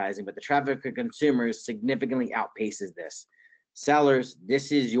advertising, but the traffic of consumers significantly outpaces this. Sellers,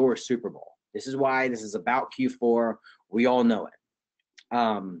 this is your Super Bowl. This is why this is about Q4. We all know it.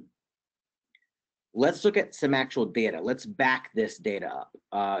 Let's look at some actual data. Let's back this data up.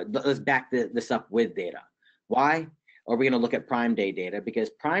 Let's back this up with data. Why are we going to look at Prime Day data? Because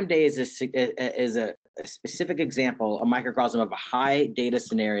Prime Day is a specific example, a microcosm of a high data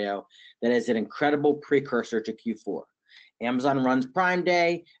scenario that is an incredible precursor to Q4. Amazon runs Prime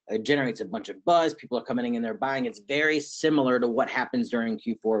Day, it generates a bunch of buzz, people are coming in there buying. It's very similar to what happens during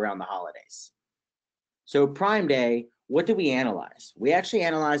Q4 around the holidays. So Prime Day, what do we analyze? We actually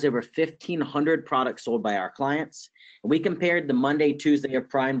analyzed over 1,500 products sold by our clients, and we compared the Monday, Tuesday of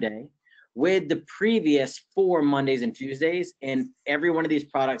Prime Day with the previous 4 Mondays and Tuesdays, and every one of these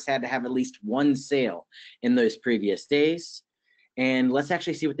products had to have at least one sale in those previous days. And let's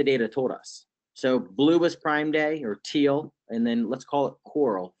actually see what the data told us. So blue was Prime Day, or teal, and then let's call it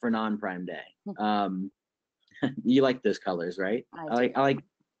coral for non-Prime Day. You like those colors, right? I like.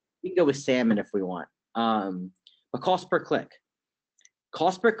 We can go with salmon if we want. But cost per click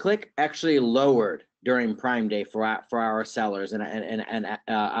actually lowered during Prime Day for our sellers and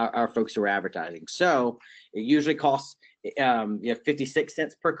our folks who are advertising. So it usually costs 56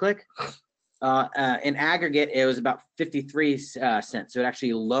 cents per click. In aggregate, it was about 53 cents. So it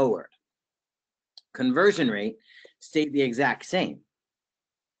actually lowered. Conversion rate stayed the exact same.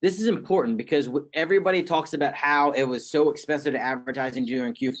 This is important because everybody talks about how it was so expensive to advertising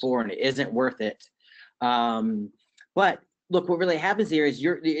during Q4 and it isn't worth it. But look, what really happens here is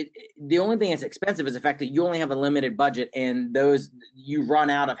the only thing that's expensive is the fact that you only have a limited budget, and you run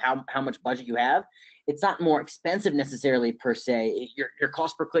out of how much budget you have. It's not more expensive necessarily per se. Your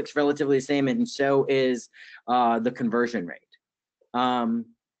cost per click is relatively the same, and so is the conversion rate.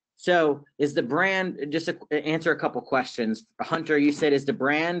 So is the brand, just to answer a couple questions, Hunter, you said, is the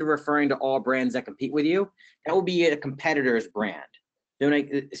brand referring to all brands that compete with you? That will be a competitor's brand.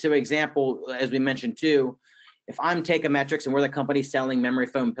 So example, as we mentioned too, if I'm Takeometrics and we're the company selling memory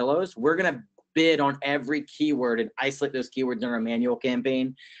foam pillows, we're going to bid on every keyword and isolate those keywords in our manual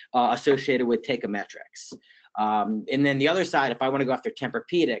campaign associated with Takeometrics. And then the other side, if I want to go after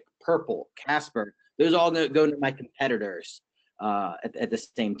Tempur-Pedic, Purple, Casper, those all go to my competitors at the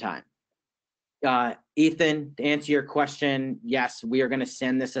same time. Ethan, to answer your question, yes, we are going to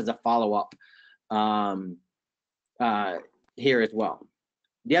send this as a follow-up here as well.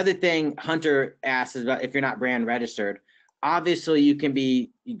 The other thing Hunter asked is about if you're not brand registered. Obviously, you can be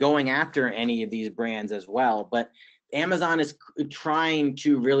going after any of these brands as well, but Amazon is trying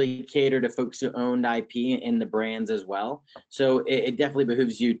to really cater to folks who owned IP in the brands as well. So it definitely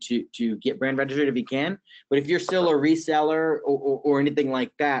behooves you to get brand registered if you can. But if you're still a reseller or anything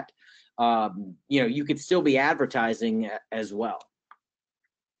like that, you could still be advertising as well.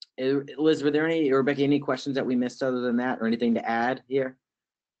 Liz, were there any, or Rebecca, any questions that we missed other than that, or anything to add here?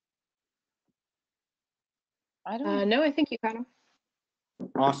 I don't. No, I think you got them.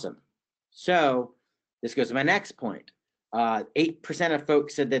 Awesome. So this goes to my next point. 8% of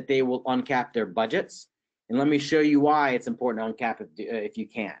folks said that they will uncap their budgets. And let me show you why it's important to uncap if you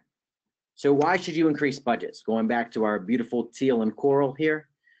can. So why should you increase budgets? Going back to our beautiful teal and coral here.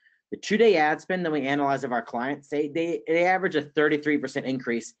 The 2-day ad spend that we analyze of our clients, they average a 33%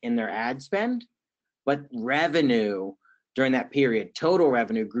 increase in their ad spend, but revenue during that period, total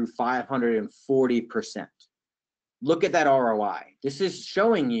revenue grew 540%. Look at that ROI. This is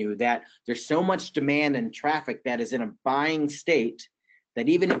showing you that there's so much demand and traffic that is in a buying state that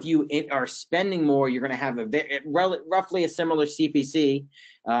even if you are spending more, you're going to have roughly a similar CPC,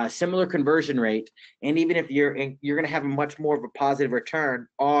 similar conversion rate, and even if you're going to have a much more of a positive return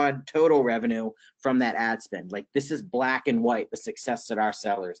on total revenue from that ad spend. Like, this is black and white, the success that our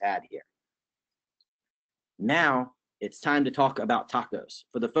sellers had here. Now it's time to talk about tacos.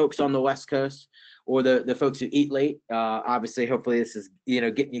 For the folks on the West Coast or the folks who eat late, obviously, hopefully this is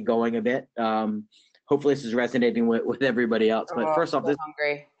getting you going a bit. Hopefully this is resonating with everybody else. But first off, So this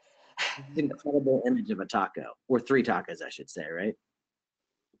hungry. incredible image of a taco, or 3 tacos, I should say, right?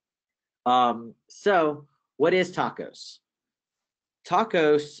 So what is tacos?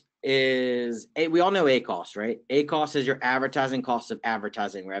 Tacos is, we all know ACoS, right? ACoS is your advertising cost of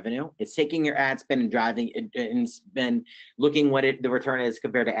advertising revenue. It's taking your ad spend and driving it and spend, looking what the return is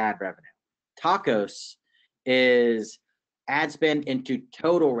compared to ad revenue. Tacos is ad spend into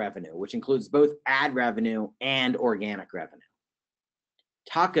total revenue, which includes both ad revenue and organic revenue.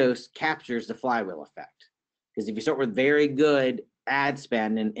 Tacos captures the flywheel effect, because if you start with very good ad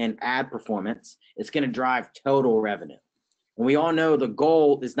spend and ad performance, it's going to drive total revenue. And we all know the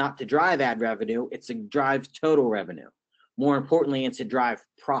goal is not to drive ad revenue, it's to drive total revenue. More importantly, it's to drive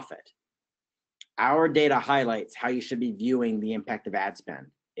profit. Our data highlights how you should be viewing the impact of ad spend.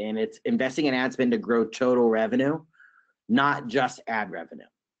 And it's investing in ad spend to grow total revenue, not just ad revenue.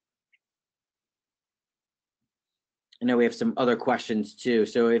 I know we have some other questions too.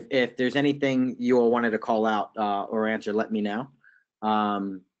 So if there's anything you all wanted to call out or answer, let me know.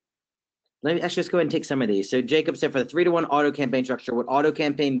 Let's just go ahead and take some of these. So Jacob said, for the 3-to-1 auto campaign structure, would auto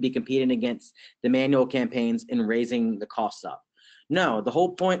campaign be competing against the manual campaigns and raising the costs up? No, the whole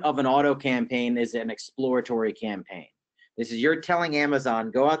point of an auto campaign is an exploratory campaign. This is, you're telling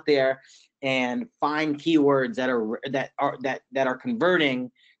Amazon, go out there and find keywords that are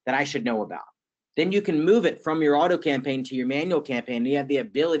converting that I should know about. Then you can move it from your auto campaign to your manual campaign. And you have the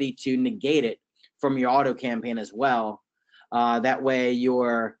ability to negate it from your auto campaign as well. That way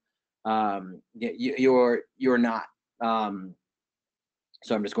you're not. So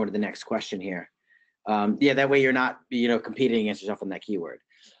I'm just going to the next question here. Yeah, that way you're not, competing against yourself on that keyword.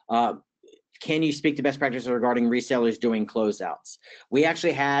 Can you speak to best practices regarding resellers doing closeouts? We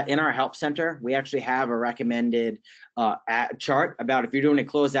actually have, in our help center, we actually have a recommended chart about, if you're doing a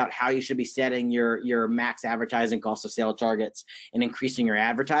closeout, how you should be setting your max advertising cost of sale targets and increasing your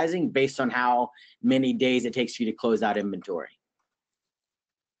advertising based on how many days it takes you to close out inventory.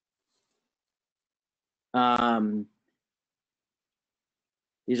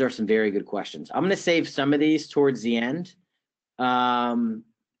 These are some very good questions. I'm going to save some of these towards the end.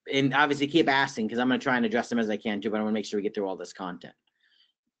 And obviously keep asking, because I'm going to try and address them as I can too, but I want to make sure we get through all this content.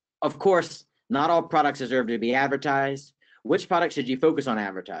 Of course, not all products deserve to be advertised. Which products should you focus on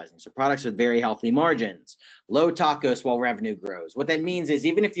advertising? So products with very healthy margins, low tacos while revenue grows. What that means is,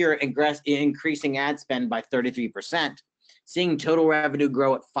 even if you're increasing ad spend by 33%, seeing total revenue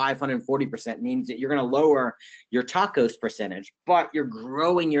grow at 540% means that you're going to lower your tacos percentage, but you're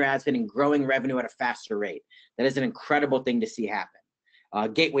growing your ad spend and growing revenue at a faster rate. That is an incredible thing to see happen.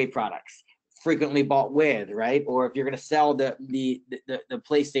 Gateway products, frequently bought with, right? Or if you're going to sell the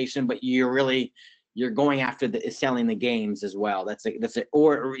PlayStation, but you're going after selling the games as well. That's it.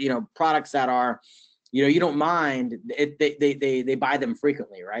 Or products that are, you don't mind it, they buy them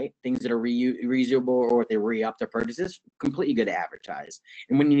frequently, right? Things that are reusable, or if they re-up their purchases, completely good to advertise.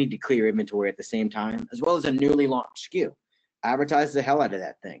 And when you need to clear inventory at the same time, as well as a newly launched SKU, advertise the hell out of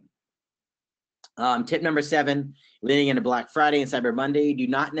that thing. Tip number 7, leading into Black Friday and Cyber Monday, you do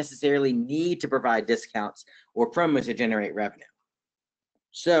not necessarily need to provide discounts or promos to generate revenue.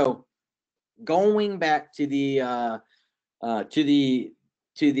 So going back to the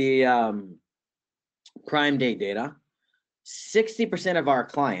Prime Day data, 60% of our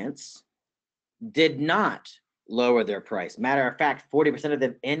clients did not lower their price. Matter of fact, 40% of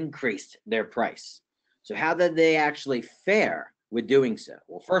them increased their price. So how did they actually fare with doing so?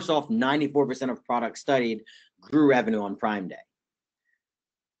 Well, first off, 94% of products studied grew revenue on Prime Day.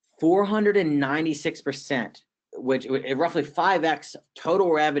 496%, which roughly 5x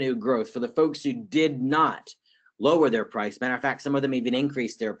total revenue growth for the folks who did not lower their price. Matter of fact, some of them even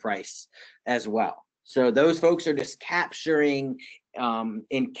increase their price as well. So those folks are just capturing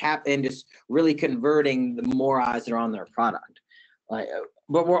and just really converting the more eyes that are on their product. But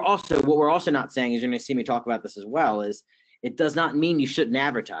what we're also not saying is, you're going to see me talk about this as well, is it does not mean you shouldn't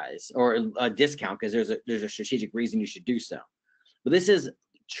advertise or a discount, because there's a strategic reason you should do so. But this is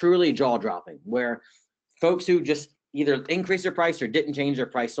truly jaw dropping, where folks who just either increased their price or didn't change their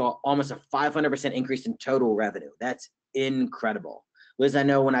price saw almost a 500% increase in total revenue. That's incredible. Liz, I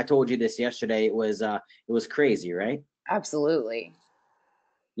know when I told you this yesterday, it was crazy, right? Absolutely.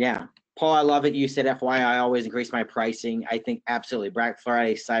 Yeah. Paul, I love it. You said, FYI, I always increase my pricing. I think absolutely. Black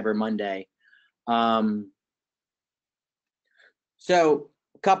Friday, Cyber Monday. So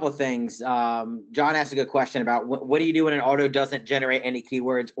a couple of things. John asked a good question about what do you do when an auto doesn't generate any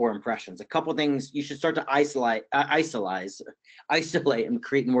keywords or impressions? A couple of things you should start to isolate. I'm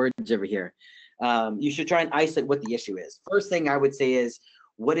creating words over here. You should try and isolate what the issue is. First thing I would say is,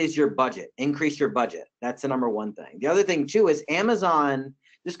 what is your budget? Increase your budget. That's the number one thing. The other thing too is Amazon.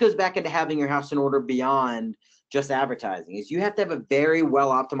 This goes back into having your house in order beyond just advertising, is you have to have a very well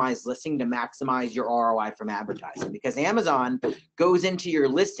optimized listing to maximize your ROI from advertising, because Amazon goes into your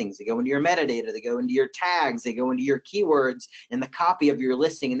listings, they go into your metadata, they go into your tags, they go into your keywords and the copy of your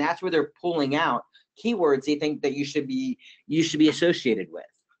listing, and that's where they're pulling out keywords they think that you should be associated with.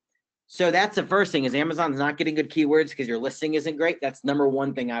 So that's the first thing, is Amazon's not getting good keywords because your listing isn't great. That's number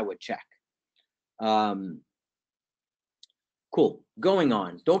one thing I would check. Cool. Going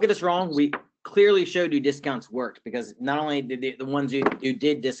on. Don't get us wrong. We clearly showed you discounts worked, because not only did the ones who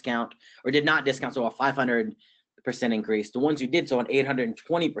did discount or did not discount saw a 500% increase, the ones who did saw an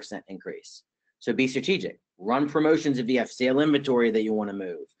 820% increase. So be strategic. Run promotions if you have sale inventory that you want to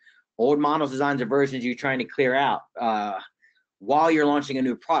move. Old models, designs, or versions you're trying to clear out while you're launching a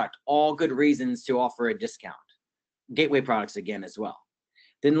new product. All good reasons to offer a discount. Gateway products again as well.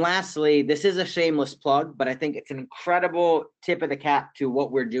 Then lastly, this is a shameless plug, but I think it's an incredible tip of the cap to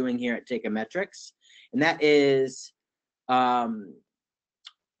what we're doing here at Ecometrics, and that is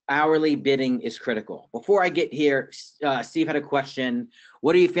hourly bidding is critical. Before I get here, Steve had a question.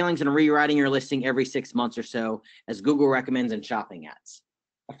 What are your feelings on rewriting your listing every 6 months or so, as Google recommends in shopping ads?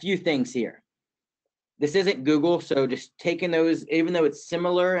 A few things here. This isn't Google, so just taking those, even though it's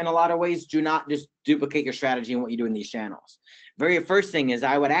similar in a lot of ways, do not just duplicate your strategy and what you do in these channels. Very first thing is,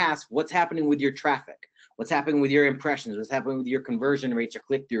 I would ask, what's happening with your traffic? What's happening with your impressions? What's happening with your conversion rates or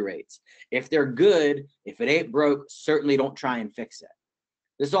click-through rates? If they're good, if it ain't broke, certainly don't try and fix it.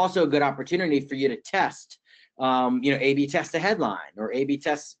 This is also a good opportunity for you to test, A/B test a headline or A/B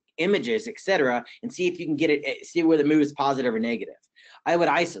test images, etc., and see if you can get it, see whether the move is positive or negative. I would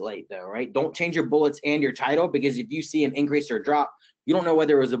isolate though, right? Don't change your bullets and your title, because if you see an increase or a drop, you don't know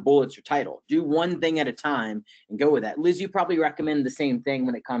whether it was a bullets or title. Do one thing at a time and go with that. Liz, you probably recommend the same thing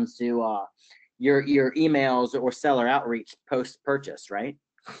when it comes to your emails or seller outreach post-purchase, right?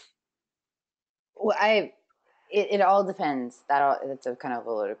 Well, it all depends. That's a kind of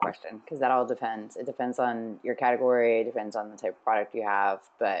a loaded question, because that all depends. It depends on your category. It depends on the type of product you have.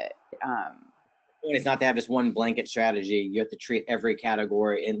 But it's not to have just one blanket strategy. You have to treat every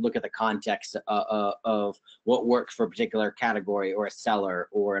category and look at the context of what works for a particular category or a seller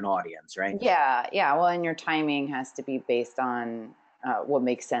or an audience, right? Yeah. Well, and your timing has to be based on what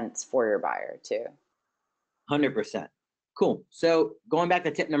makes sense for your buyer too. 100%. Cool. So going back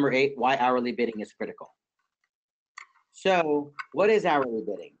to tip number 8, why hourly bidding is critical. So what is hourly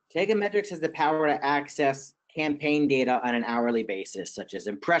bidding? Ecometrics has the power to access campaign data on an hourly basis, such as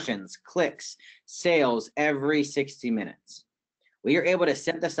impressions, clicks, sales every 60 minutes. We are able to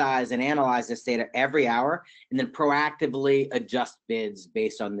synthesize and analyze this data every hour and then proactively adjust bids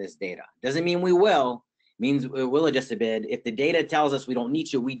based on this data. Doesn't mean we will, means we will adjust a bid. If the data tells us we don't need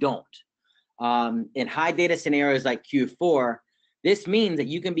to, we don't. In high data scenarios like Q4, this means that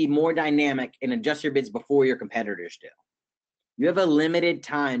you can be more dynamic and adjust your bids before your competitors do. You have a limited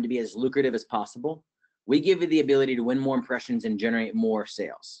time to be as lucrative as possible. We give you the ability to win more impressions and generate more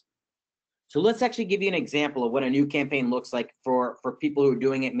sales. So let's actually give you an example of what a new campaign looks like for people who are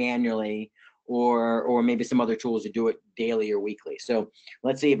doing it manually, or maybe some other tools that do it daily or weekly. So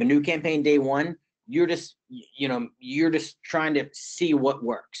let's say you have a new campaign day 1, you're just trying to see what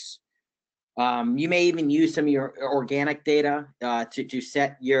works. You may even use some of your organic data to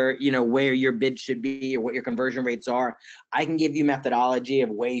set your, where your bid should be or what your conversion rates are. I can give you methodology of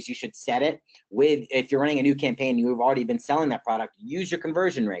ways you should set it. If you're running a new campaign, you've already been selling that product, use your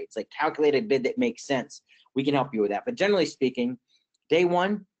conversion rates, like calculate a bid that makes sense. We can help you with that. But generally speaking, day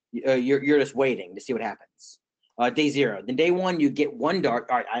 1, you're just waiting to see what happens. Day 0, then day 1, you get one dart.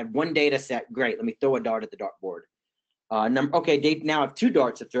 All right, I have one data set. Great. Let me throw a dart at the dartboard. Okay, now I have 2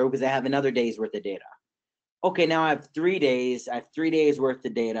 darts to throw because I have another day's worth of data. Okay, now I have 3 days. I have 3 days worth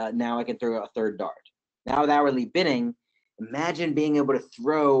of data. Now I can throw a third dart. Now with hourly bidding, imagine being able to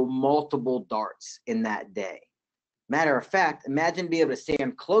throw multiple darts in that day. Matter of fact, imagine being able to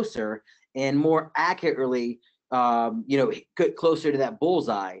stand closer and more accurately, get closer to that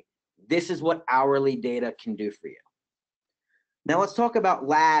bullseye. This is what hourly data can do for you. Now let's talk about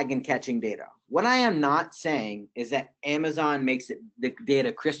lag in catching data. What I am not saying is that Amazon makes the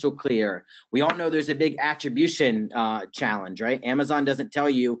data crystal clear. We all know there's a big attribution challenge, right? Amazon doesn't tell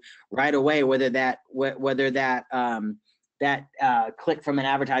you right away whether that click from an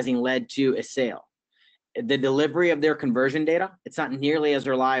advertising led to a sale. The delivery of their conversion data, it's not nearly as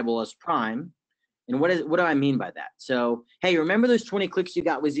reliable as Prime. And what do I mean by that? So, hey, remember those 20 clicks you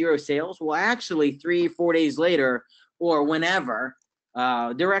got with 0 sales? Well, actually 3-4 days later, or whenever,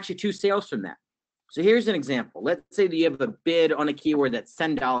 there were actually 2 sales from that. So here's an example. Let's say that you have a bid on a keyword that's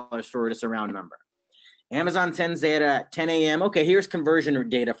 $10 for just a round number. Amazon sends data at 10 a.m. Okay, here's conversion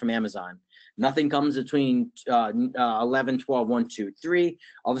data from Amazon. Nothing comes between 11, 12, 1, 2, 3.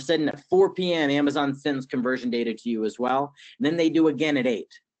 All of a sudden at 4 p.m., Amazon sends conversion data to you as well. And then they do again at 8.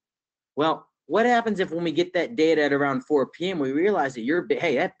 Well, what happens if when we get that data at around 4 p.m., we realize that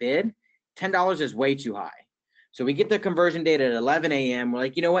hey, that bid, $10 is way too high. So we get the conversion data at 11 a.m. We're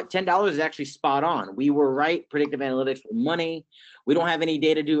like, you know what? $10 is actually spot on. We were right. Predictive analytics for money. We don't have any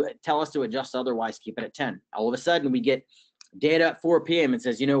data to tell us to adjust otherwise. Keep it at 10. All of a sudden, we get data at 4 p.m. and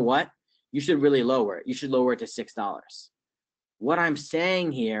says, you know what? You should really lower it. You should lower it to $6. What I'm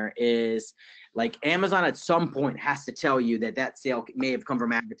saying here is, like, Amazon at some point has to tell you that sale may have come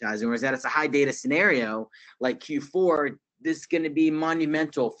from advertising, whereas that it's a high data scenario like Q4. This is going to be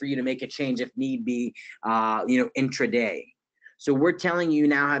monumental for you to make a change if need be, intraday. So we're telling you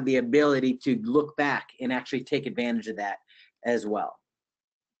now have the ability to look back and actually take advantage of that as well.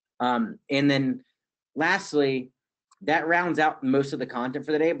 And then lastly, that rounds out most of the content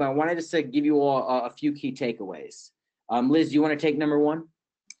for the day, but I wanted just to give you all a few key takeaways. Liz, do you want to take number 1?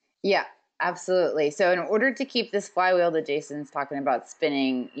 Yeah, absolutely. So in order to keep this flywheel that Jason's talking about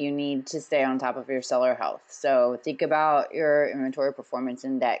spinning, you need to stay on top of your seller health. So think about your inventory performance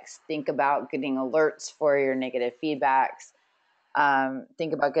index. Think about getting alerts for your negative feedbacks.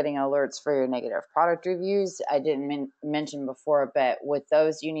 Think about getting alerts for your negative product reviews. I didn't mention before, but with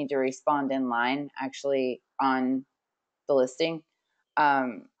those, you need to respond in line actually on the listing.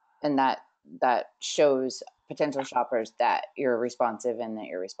 And that shows potential shoppers that you're responsive and that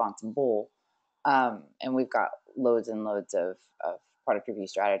you're responsible. And we've got loads and loads of product review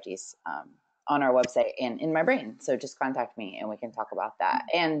strategies on our website and in my brain. So just contact me and we can talk about that.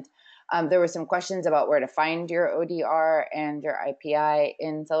 And there were some questions about where to find your ODR and your IPI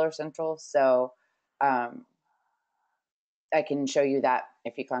in Seller Central. So I can show you that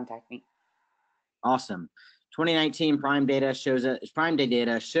if you contact me. Awesome. 2019 Prime Day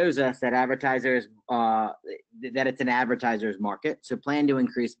data shows us that advertisers that it's an advertiser's market. So plan to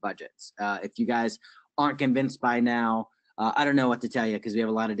increase budgets. If you guys aren't convinced by now, I don't know what to tell you because we have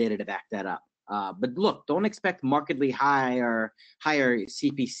a lot of data to back that up. But look, don't expect markedly higher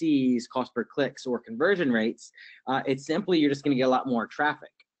CPCs, cost per clicks, or conversion rates. It's simply you're just going to get a lot more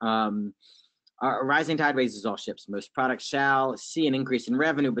traffic. Our rising tide raises all ships. Most products shall see an increase in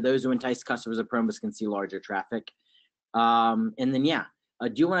revenue, but those who entice customers of promos can see larger traffic. And then, do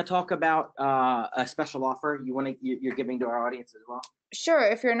you want to talk about a special offer you're giving to our audience as well? Sure.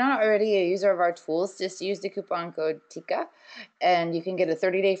 If you're not already a user of our tools, just use the coupon code TIKA, and you can get a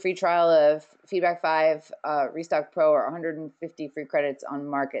 30-day free trial of Feedback 5, Restock Pro, or 150 free credits on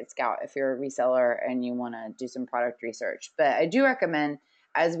Market Scout if you're a reseller and you want to do some product research. But I do recommend,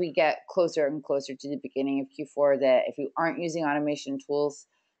 as we get closer and closer to the beginning of Q4, that if you aren't using automation tools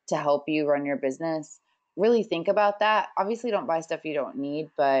to help you run your business, really think about that. Obviously, don't buy stuff you don't need,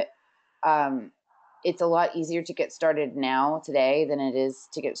 but it's a lot easier to get started now today than it is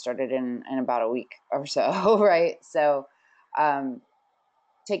to get started in about a week or so, right? So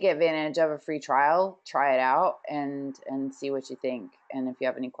take advantage of a free trial, try it out, and see what you think. And if you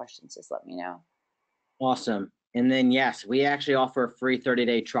have any questions, just let me know. Awesome. And then, yes, we actually offer a free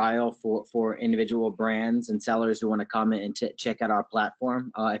 30-day trial for individual brands and sellers who want to come in and check out our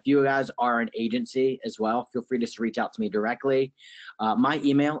platform. If you guys are an agency as well, feel free to reach out to me directly. My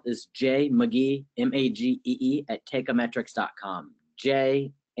email is jmagee, M-A-G-E-E, at takeametrics.com.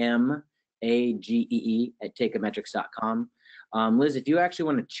 J-M-A-G-E-E at takeametrics.com. Liz, if you actually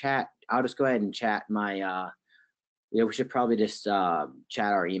want to chat, I'll just go ahead and chat my, we should probably just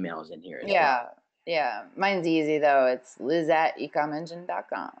chat our emails in here as well. Yeah, mine's easy though. It's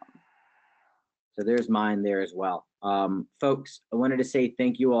liz@eComEngine.com. So there's mine there as well. Folks, I wanted to say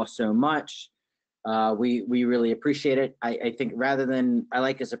thank you all so much. We really appreciate it. I think rather than, I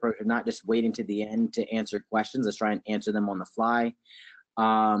like this approach of not just waiting to the end to answer questions, let's try and answer them on the fly.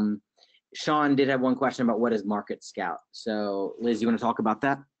 Sean did have one question about what is Market Scout. So Liz, you want to talk about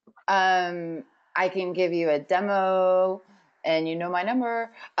that? I can give you a demo, and you know my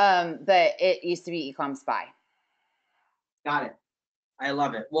number, but it used to be eCom Spy. Got it. I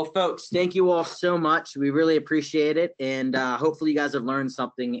love it. Well, folks, thank you all so much. We really appreciate it. And hopefully you guys have learned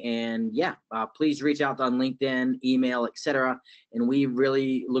something. And yeah, please reach out on LinkedIn, email, etc. And we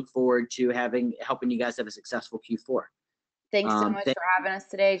really look forward to helping you guys have a successful Q4. Thanks so much for having us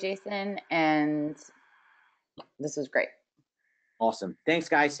today, Jason. And this was great. Awesome. Thanks,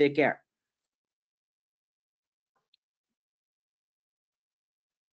 guys. Take care.